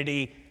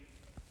Christianity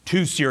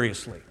too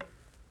seriously.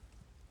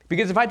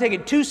 Because if I take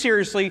it too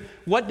seriously,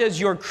 what does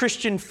your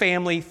Christian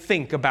family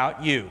think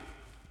about you?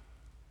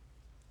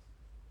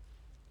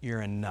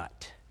 You're a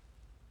nut.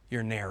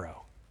 You're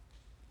narrow.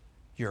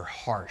 You're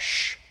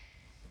harsh.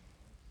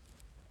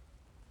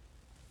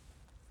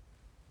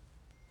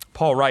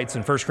 Paul writes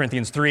in 1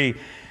 Corinthians 3,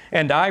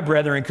 "And I,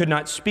 brethren, could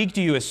not speak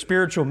to you as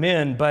spiritual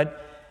men,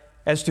 but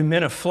as to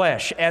men of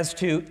flesh, as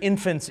to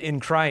infants in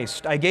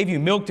Christ. I gave you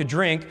milk to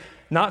drink,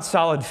 not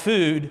solid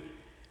food,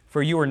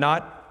 for you are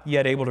not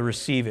yet able to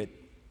receive it.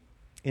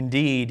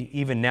 Indeed,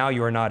 even now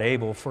you are not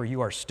able, for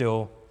you are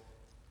still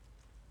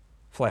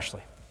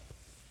fleshly."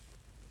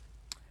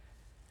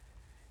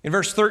 In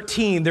verse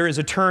 13, there is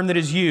a term that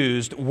is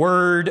used,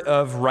 word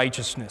of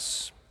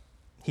righteousness.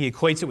 He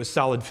equates it with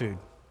solid food.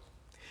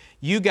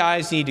 You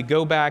guys need to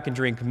go back and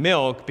drink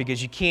milk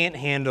because you can't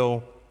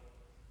handle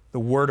the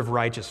word of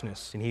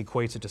righteousness. And he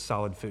equates it to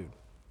solid food.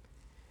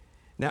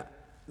 Now,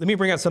 let me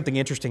bring out something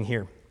interesting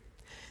here.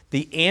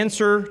 The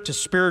answer to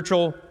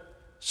spiritual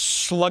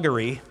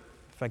sluggery,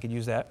 if I could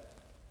use that,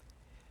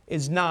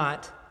 is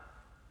not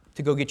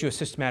to go get you a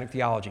systematic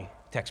theology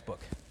textbook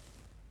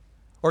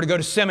or to go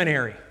to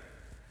seminary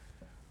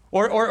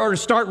or to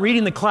start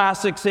reading the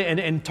classics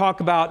and talk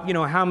about,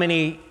 how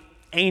many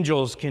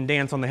angels can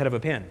dance on the head of a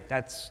pin.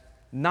 That's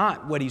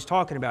not what he's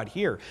talking about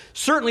here.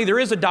 Certainly there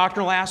is a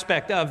doctrinal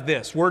aspect of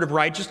this. Word of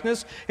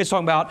righteousness, it's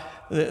talking about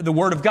the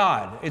Word of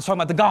God. It's talking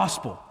about the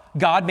gospel.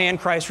 God, man,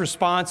 Christ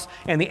response,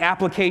 and the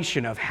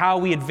application of how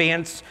we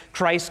advance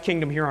Christ's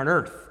kingdom here on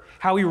earth.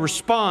 How we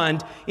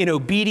respond in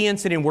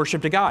obedience and in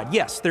worship to God.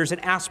 Yes, there's an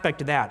aspect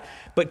to that.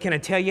 But can I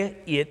tell you,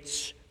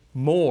 it's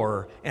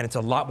more, and it's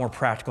a lot more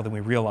practical than we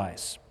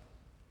realize.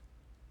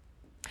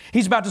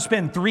 He's about to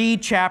spend 3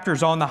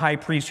 chapters on the high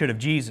priesthood of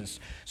Jesus.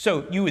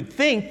 So you would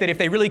think that if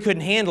they really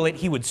couldn't handle it,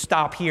 he would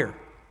stop here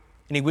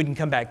and he wouldn't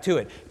come back to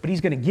it. But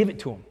he's going to give it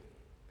to them.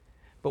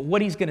 But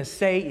what he's going to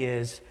say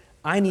is,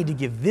 I need to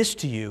give this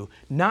to you,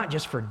 not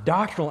just for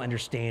doctrinal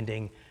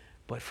understanding,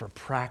 but for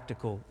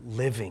practical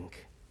living.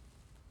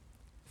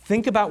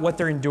 Think about what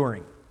they're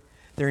enduring.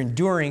 They're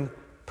enduring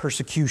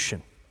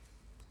persecution.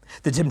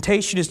 The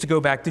temptation is to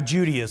go back to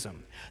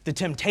Judaism. The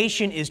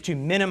temptation is to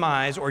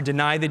minimize or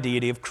deny the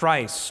deity of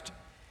Christ.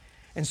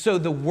 And so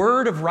the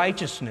word of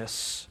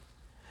righteousness,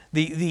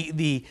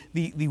 the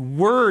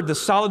word, the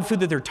solid food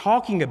that they're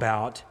talking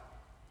about,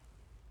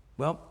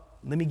 well,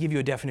 let me give you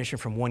a definition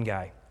from one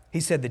guy. He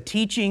said the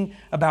teaching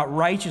about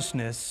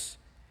righteousness,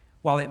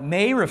 while it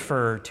may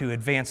refer to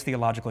advanced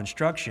theological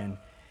instruction,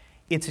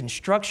 it's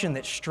instruction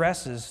that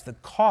stresses the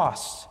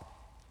costs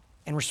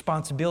and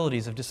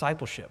responsibilities of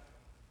discipleship.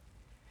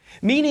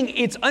 Meaning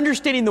it's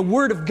understanding the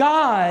Word of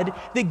God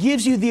that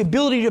gives you the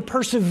ability to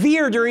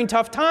persevere during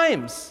tough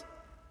times.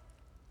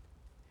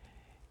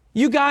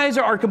 You guys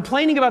are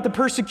complaining about the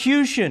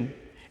persecution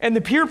and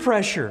the peer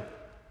pressure,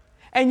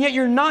 and yet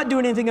you're not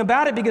doing anything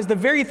about it because the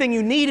very thing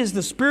you need is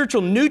the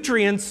spiritual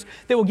nutrients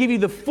that will give you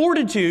the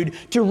fortitude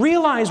to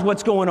realize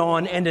what's going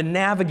on and to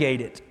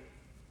navigate it.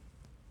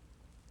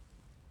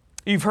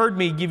 You've heard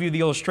me give you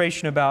the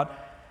illustration about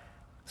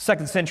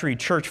 2nd century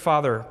church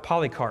father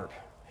Polycarp,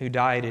 who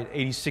died at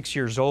 86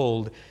 years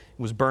old,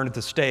 was burned at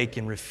the stake,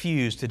 and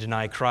refused to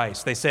deny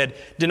Christ. They said,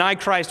 deny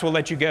Christ, we'll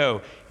let you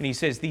go. And he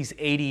says, these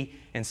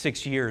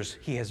 86 years,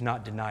 he has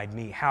not denied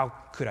me. How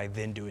could I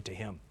then do it to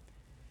him?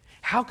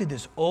 How could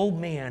this old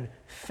man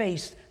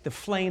face the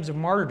flames of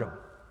martyrdom?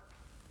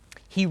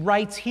 He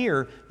writes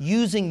here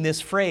using this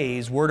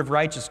phrase, word of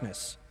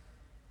righteousness.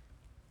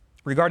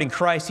 Regarding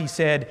Christ, he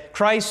said,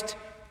 Christ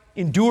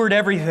endured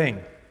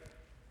everything.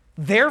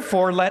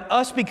 Therefore, let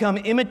us become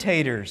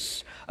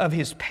imitators of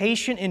his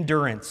patient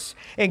endurance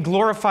and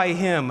glorify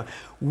him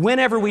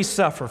whenever we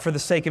suffer for the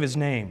sake of his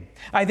name.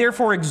 I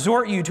therefore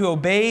exhort you to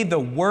obey the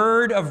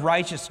word of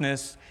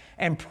righteousness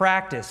and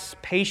practice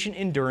patient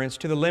endurance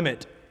to the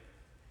limit.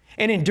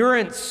 An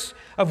endurance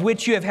of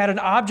which you have had an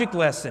object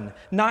lesson,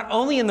 not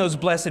only in those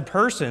blessed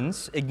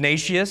persons,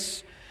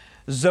 Ignatius,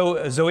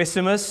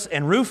 Zoesimus,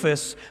 and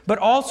Rufus, but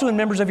also in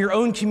members of your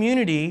own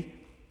community,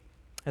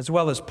 as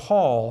well as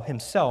Paul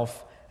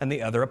himself and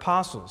the other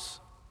apostles.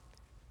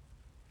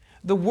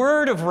 The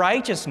word of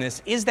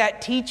righteousness is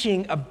that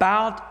teaching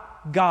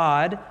about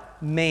God,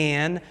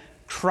 man,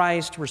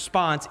 Christ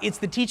response. It's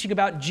the teaching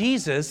about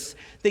Jesus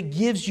that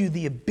gives you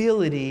the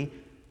ability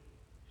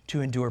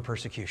to endure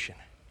persecution.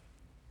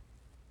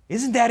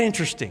 Isn't that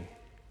interesting?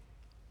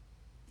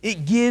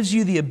 It gives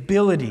you the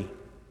ability.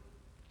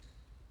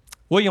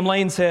 William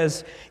Lane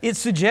says, it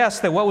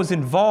suggests that what was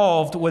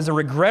involved was a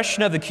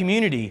regression of the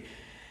community,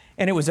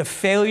 and it was a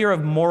failure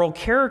of moral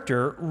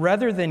character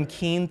rather than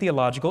keen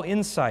theological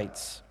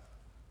insights.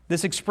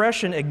 This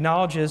expression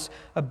acknowledges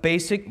a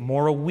basic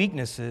moral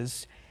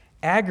weaknesses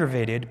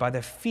aggravated by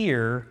the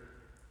fear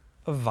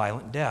of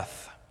violent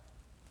death.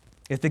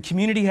 If the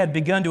community had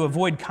begun to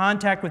avoid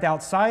contact with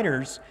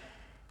outsiders,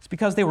 it's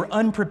because they were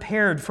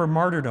unprepared for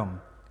martyrdom.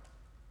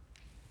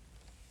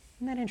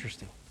 Isn't that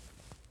interesting?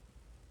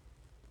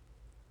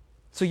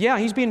 So yeah,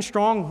 he's being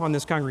strong on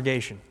this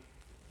congregation,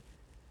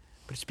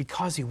 but it's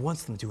because he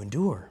wants them to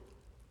endure.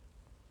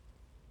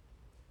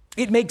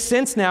 It makes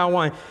sense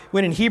now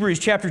when in Hebrews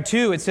chapter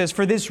 2 it says,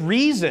 for this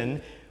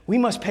reason, we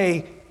must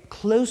pay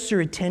closer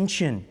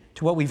attention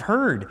to what we've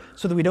heard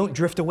so that we don't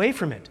drift away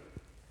from it.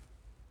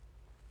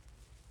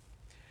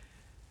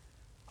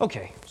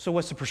 Okay, so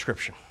what's the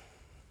prescription?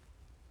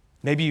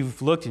 Maybe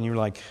you've looked and you're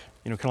like,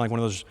 kind of like one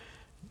of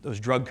those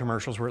drug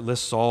commercials where it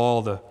lists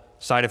all the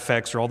side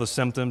effects or all the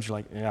symptoms. You're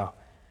like, yeah,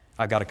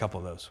 I've got a couple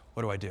of those.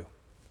 What do I do?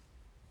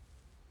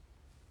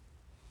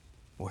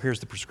 Well, here's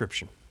the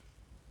prescription.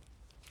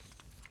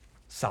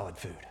 Solid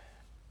food.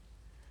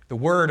 The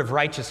word of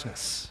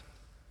righteousness.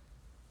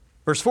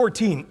 Verse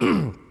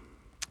 14,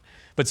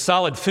 but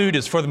solid food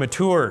is for the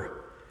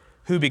mature,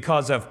 who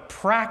because of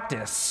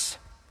practice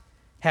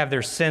have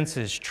their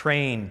senses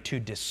trained to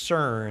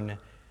discern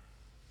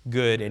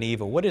good and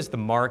evil. What is the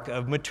mark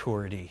of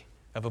maturity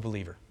of a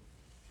believer?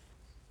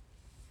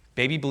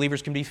 Baby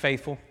believers can be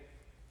faithful.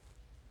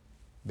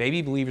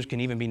 Baby believers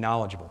can even be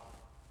knowledgeable.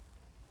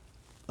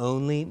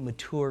 Only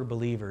mature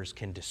believers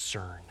can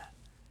discern.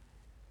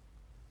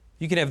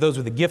 You can have those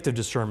with the gift of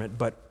discernment,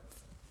 but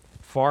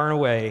far and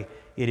away,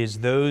 it is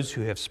those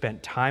who have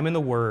spent time in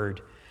the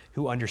Word,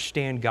 who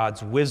understand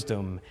God's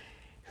wisdom,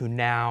 who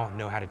now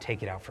know how to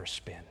take it out for a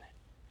spin.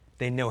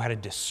 They know how to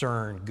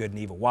discern good and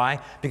evil. Why?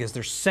 Because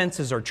their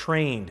senses are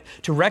trained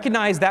to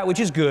recognize that which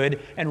is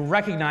good and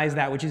recognize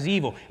that which is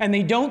evil. And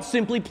they don't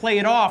simply play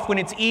it off when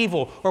it's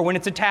evil or when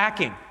it's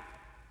attacking.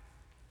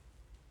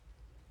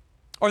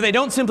 Or they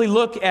don't simply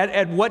look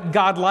at what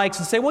God likes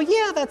and say, well,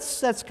 yeah,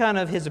 that's kind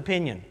of his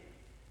opinion.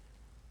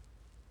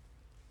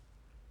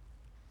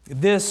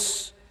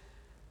 This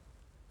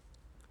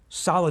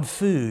solid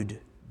food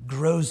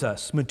grows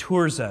us,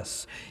 matures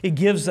us. It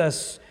gives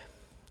us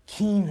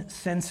keen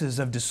senses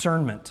of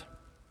discernment.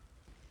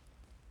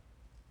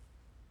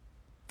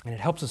 And it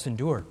helps us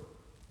endure.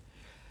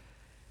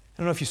 I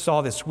don't know if you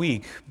saw this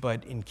week,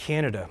 but in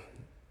Canada,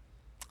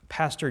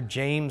 Pastor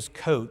James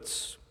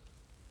Coates.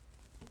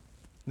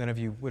 None of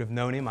you would have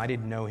known him. I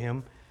didn't know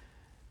him.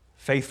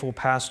 Faithful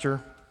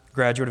pastor,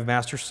 graduate of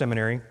Master's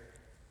Seminary,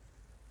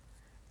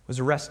 was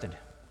arrested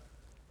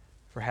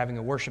for having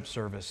a worship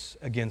service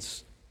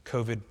against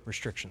COVID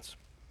restrictions.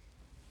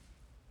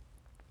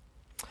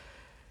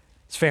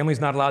 His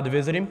family's not allowed to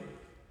visit him.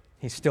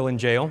 He's still in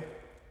jail.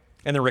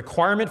 And the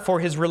requirement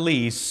for his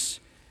release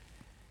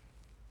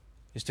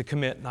is to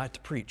commit not to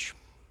preach.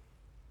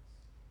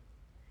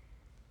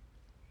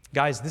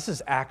 Guys, this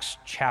is Acts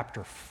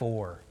chapter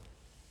 4.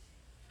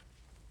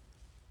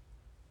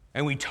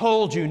 And we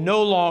told you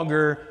no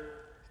longer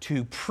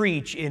to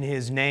preach in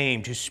his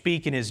name, to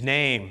speak in his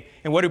name.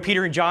 And what do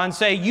Peter and John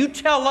say? You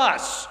tell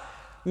us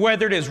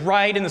whether it is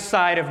right in the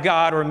sight of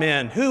God or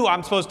men. Who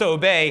I'm supposed to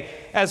obey.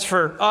 As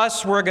for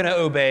us, we're going to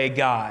obey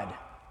God.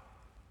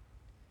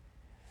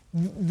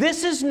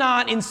 This is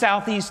not in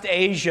Southeast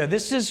Asia.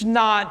 This is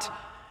not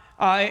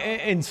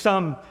in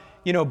some,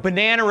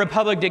 banana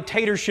republic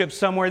dictatorship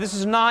somewhere. This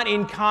is not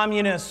in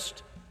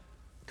communist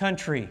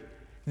country.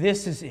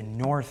 This is in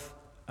North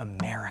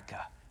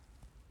America.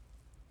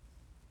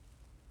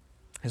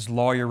 His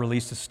lawyer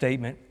released a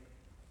statement.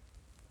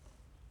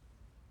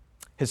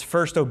 His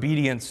first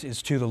obedience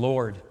is to the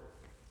Lord.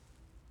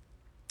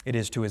 It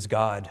is to his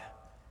God.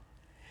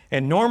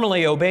 And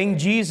normally obeying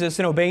Jesus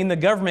and obeying the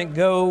government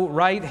go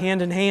right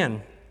hand in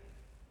hand.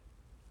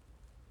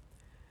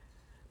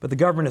 But the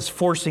government is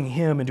forcing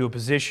him into a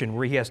position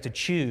where he has to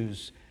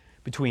choose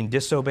between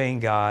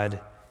disobeying God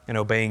and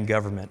obeying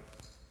government,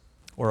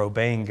 or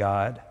obeying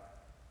God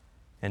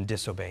and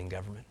disobeying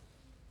government.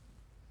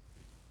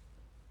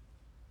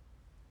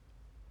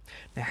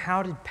 Now,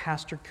 how did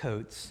Pastor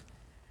Coates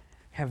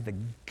have the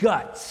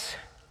guts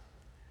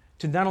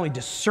to not only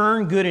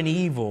discern good and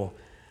evil,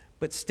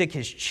 but stick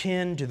his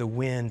chin to the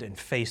wind and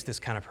face this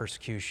kind of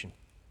persecution?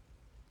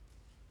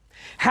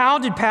 How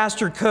did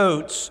Pastor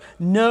Coates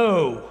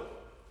know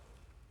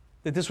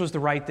that this was the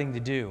right thing to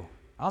do?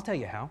 I'll tell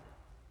you how.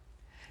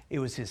 It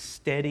was his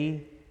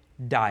steady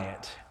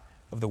diet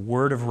of the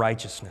word of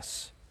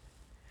righteousness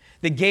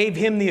that gave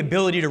him the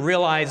ability to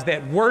realize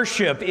that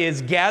worship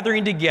is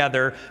gathering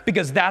together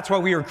because that's why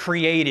we were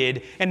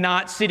created, and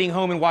not sitting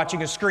home and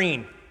watching a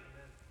screen.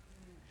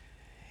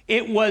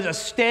 It was a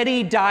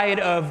steady diet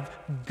of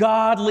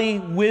godly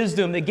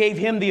wisdom that gave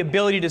him the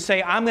ability to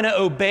say, I'm going to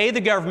obey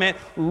the government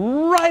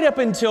right up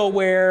until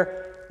where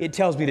it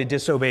tells me to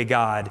disobey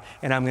God,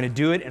 and I'm going to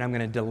do it, and I'm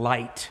going to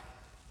delight.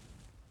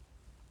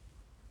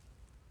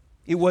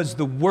 It was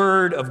the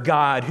Word of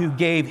God who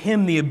gave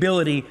him the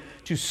ability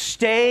to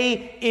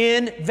stay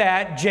in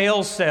that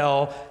jail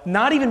cell,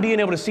 not even being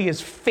able to see his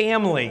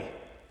family,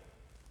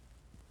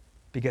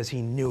 because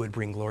he knew it would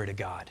bring glory to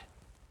God.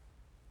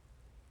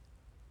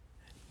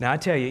 Now, I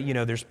tell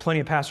you, there's plenty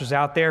of pastors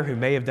out there who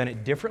may have done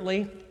it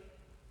differently,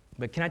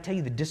 but can I tell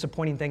you the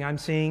disappointing thing I'm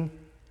seeing?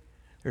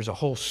 There's a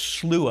whole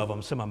slew of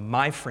them, some of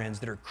my friends,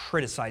 that are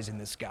criticizing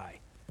this guy.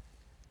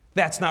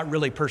 That's not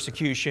really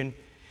persecution.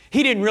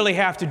 He didn't really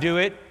have to do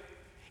it.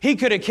 He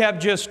could have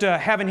kept just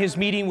having his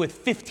meeting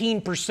with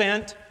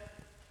 15%.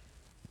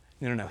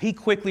 No. He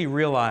quickly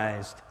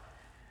realized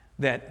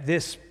that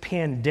this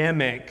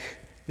pandemic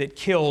that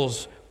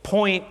kills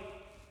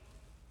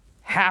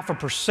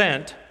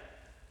 0.5%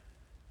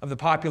 of the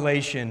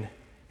population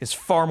is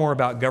far more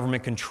about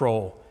government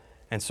control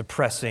and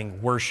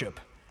suppressing worship,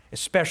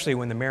 especially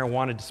when the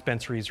marijuana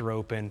dispensaries are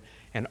open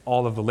and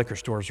all of the liquor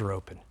stores are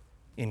open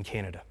in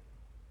Canada.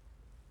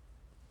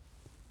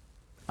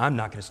 I'm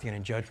not going to stand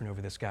in judgment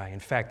over this guy. In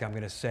fact, I'm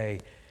going to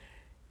say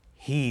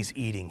he's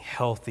eating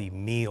healthy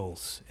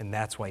meals, and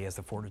that's why he has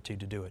the fortitude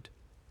to do it.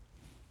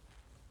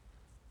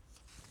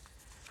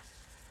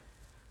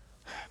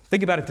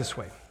 Think about it this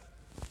way.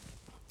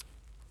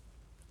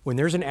 When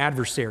there's an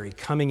adversary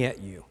coming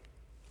at you,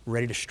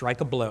 ready to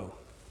strike a blow,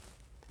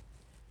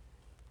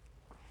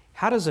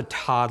 how does a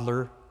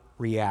toddler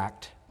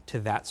react to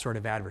that sort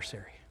of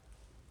adversary?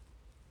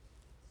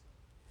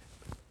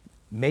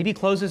 Maybe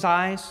close his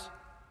eyes,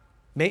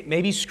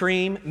 maybe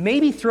scream,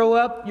 maybe throw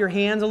up your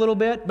hands a little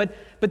bit, but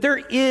there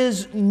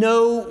is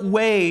no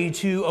way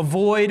to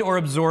avoid or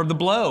absorb the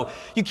blow.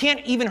 You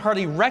can't even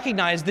hardly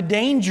recognize the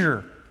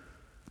danger.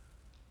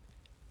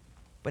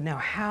 But now,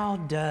 how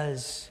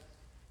does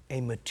a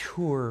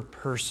mature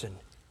person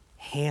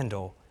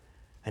handle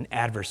an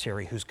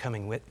adversary who's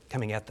coming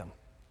at them?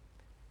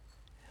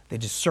 They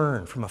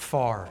discern from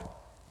afar.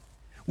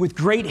 With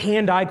great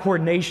hand-eye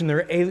coordination,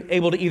 they're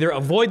able to either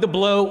avoid the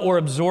blow or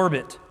absorb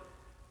it.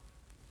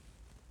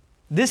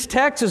 This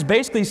text is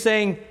basically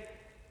saying,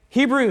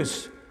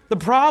 Hebrews, the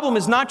problem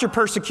is not your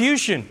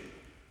persecution.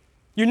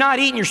 You're not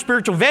eating your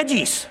spiritual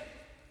veggies.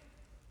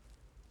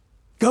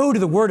 Go to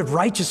the word of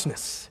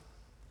righteousness.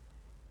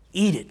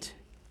 Eat it.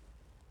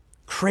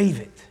 Crave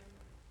it.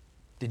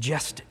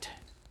 Digest it.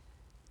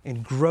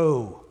 And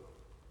grow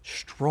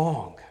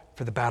strong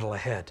for the battle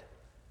ahead.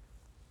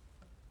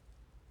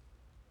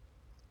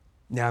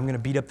 Now, I'm going to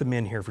beat up the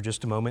men here for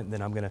just a moment, and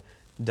then I'm going to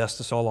dust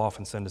us all off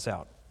and send us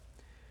out.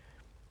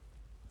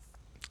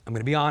 I'm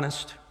going to be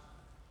honest.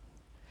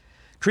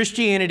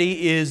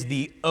 Christianity is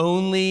the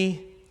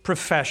only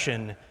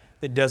profession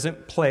that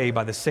doesn't play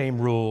by the same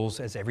rules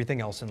as everything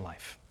else in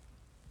life.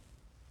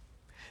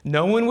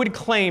 No one would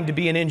claim to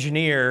be an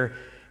engineer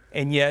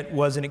and yet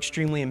wasn't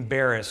extremely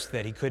embarrassed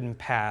that he couldn't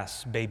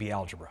pass baby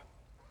algebra,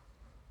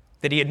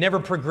 that he had never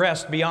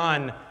progressed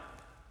beyond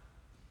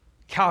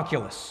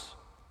calculus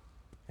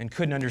and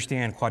couldn't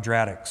understand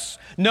quadratics.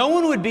 No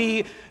one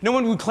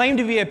would claim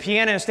to be a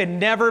pianist and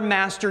never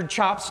mastered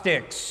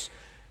chopsticks.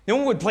 No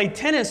one would play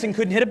tennis and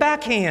couldn't hit a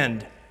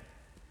backhand.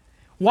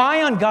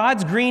 Why on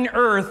God's green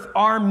earth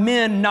are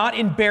men not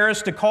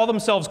embarrassed to call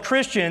themselves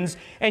Christians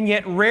and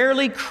yet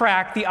rarely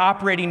crack the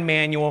operating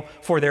manual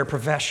for their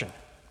profession?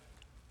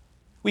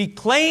 We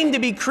claim to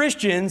be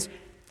Christians,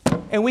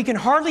 and we can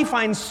hardly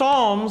find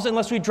Psalms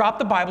unless we drop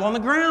the Bible on the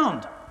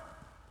ground.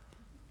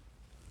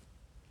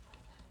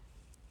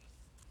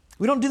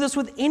 We don't do this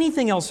with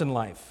anything else in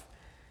life.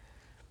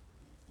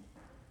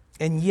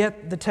 And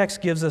yet the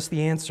text gives us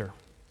the answer.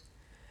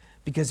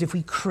 Because if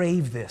we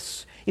crave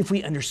this, if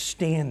we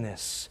understand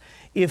this,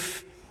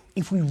 if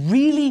we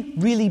really,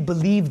 really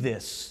believe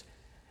this,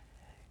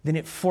 then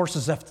it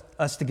forces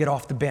us to get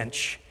off the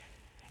bench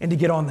and to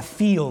get on the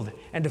field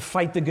and to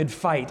fight the good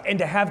fight and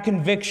to have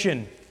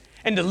conviction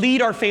and to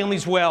lead our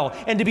families well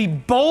and to be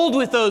bold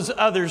with those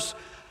others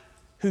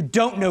who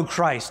don't know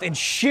Christ and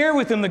share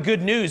with them the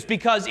good news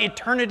because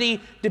eternity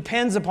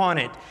depends upon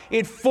it.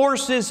 It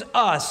forces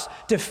us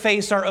to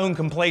face our own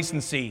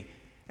complacency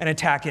and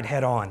attack it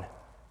head on.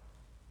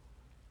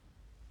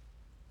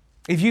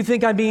 If you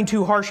think I'm being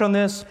too harsh on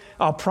this,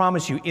 I'll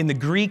promise you, in the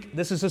Greek,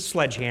 this is a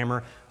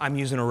sledgehammer. I'm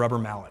using a rubber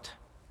mallet.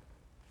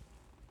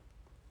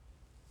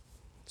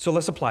 So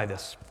let's apply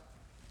this.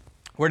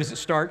 Where does it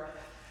start?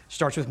 It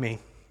starts with me.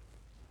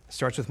 It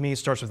starts with me. It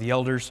starts with the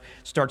elders.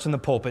 It starts in the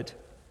pulpit.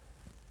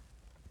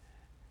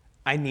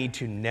 I need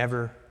to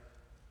never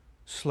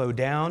slow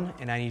down,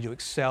 and I need to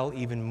excel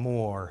even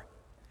more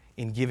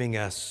in giving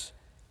us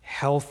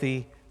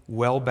healthy,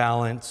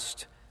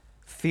 well-balanced,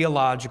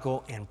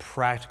 theological and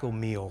practical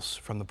meals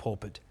from the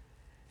pulpit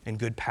and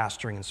good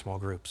pastoring in small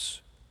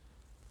groups.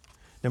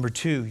 Number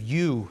two,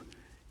 you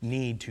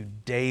need to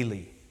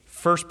daily,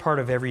 first part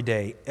of every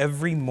day,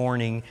 every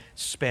morning,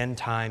 spend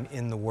time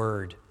in the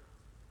Word.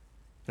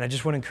 And I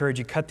just want to encourage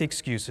you, cut the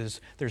excuses.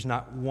 There's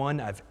not one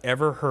I've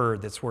ever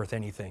heard that's worth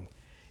anything.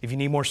 If you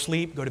need more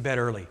sleep, go to bed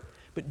early.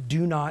 But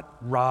do not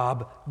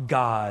rob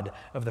God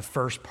of the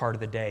first part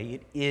of the day.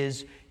 It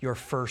is your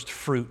first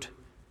fruit.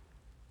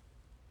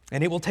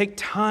 And it will take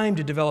time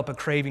to develop a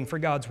craving for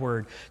God's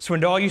Word.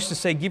 Swindoll used to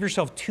say, give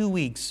yourself 2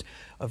 weeks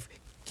of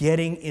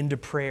getting into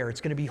prayer.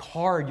 It's going to be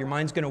hard. Your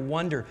mind's going to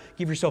wander.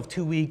 Give yourself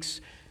 2 weeks.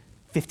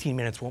 15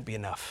 minutes won't be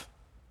enough.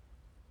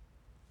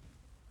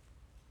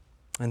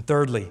 And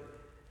thirdly,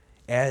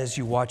 as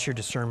you watch your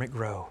discernment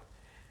grow,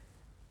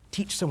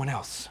 teach someone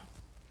else.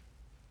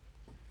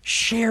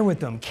 Share with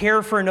them.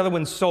 Care for another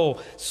one's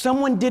soul.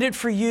 Someone did it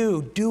for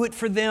you. Do it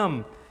for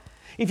them.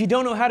 If you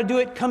don't know how to do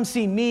it, come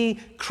see me,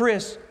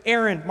 Chris,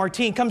 Aaron,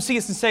 Martine. Come see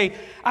us and say,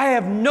 I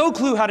have no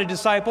clue how to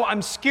disciple.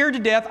 I'm scared to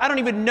death. I don't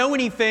even know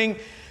anything,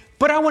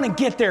 but I want to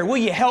get there. Will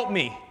you help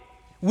me?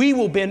 We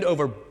will bend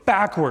over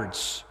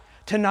backwards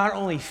to not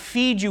only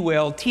feed you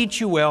well, teach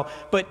you well,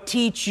 but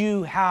teach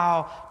you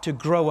how to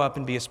grow up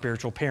and be a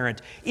spiritual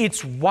parent.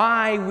 It's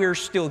why we're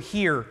still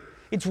here.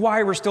 It's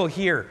why we're still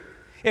here.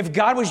 If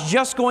God was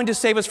just going to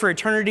save us for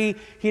eternity,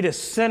 He'd have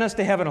sent us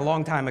to heaven a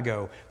long time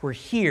ago. We're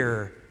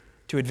here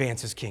to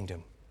advance His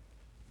kingdom.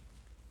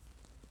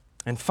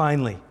 And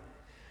finally,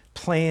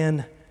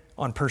 plan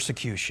on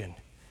persecution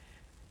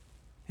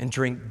and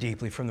drink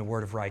deeply from the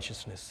word of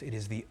righteousness. It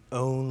is the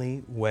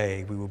only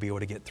way we will be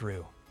able to get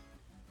through.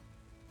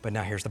 But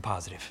now here's the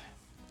positive.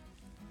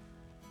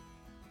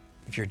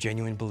 If you're a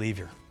genuine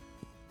believer,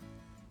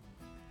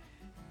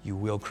 you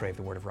will crave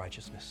the word of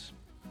righteousness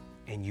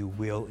and you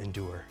will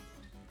endure.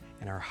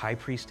 And our high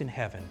priest in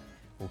heaven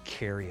will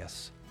carry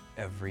us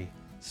every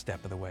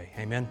step of the way.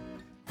 Amen.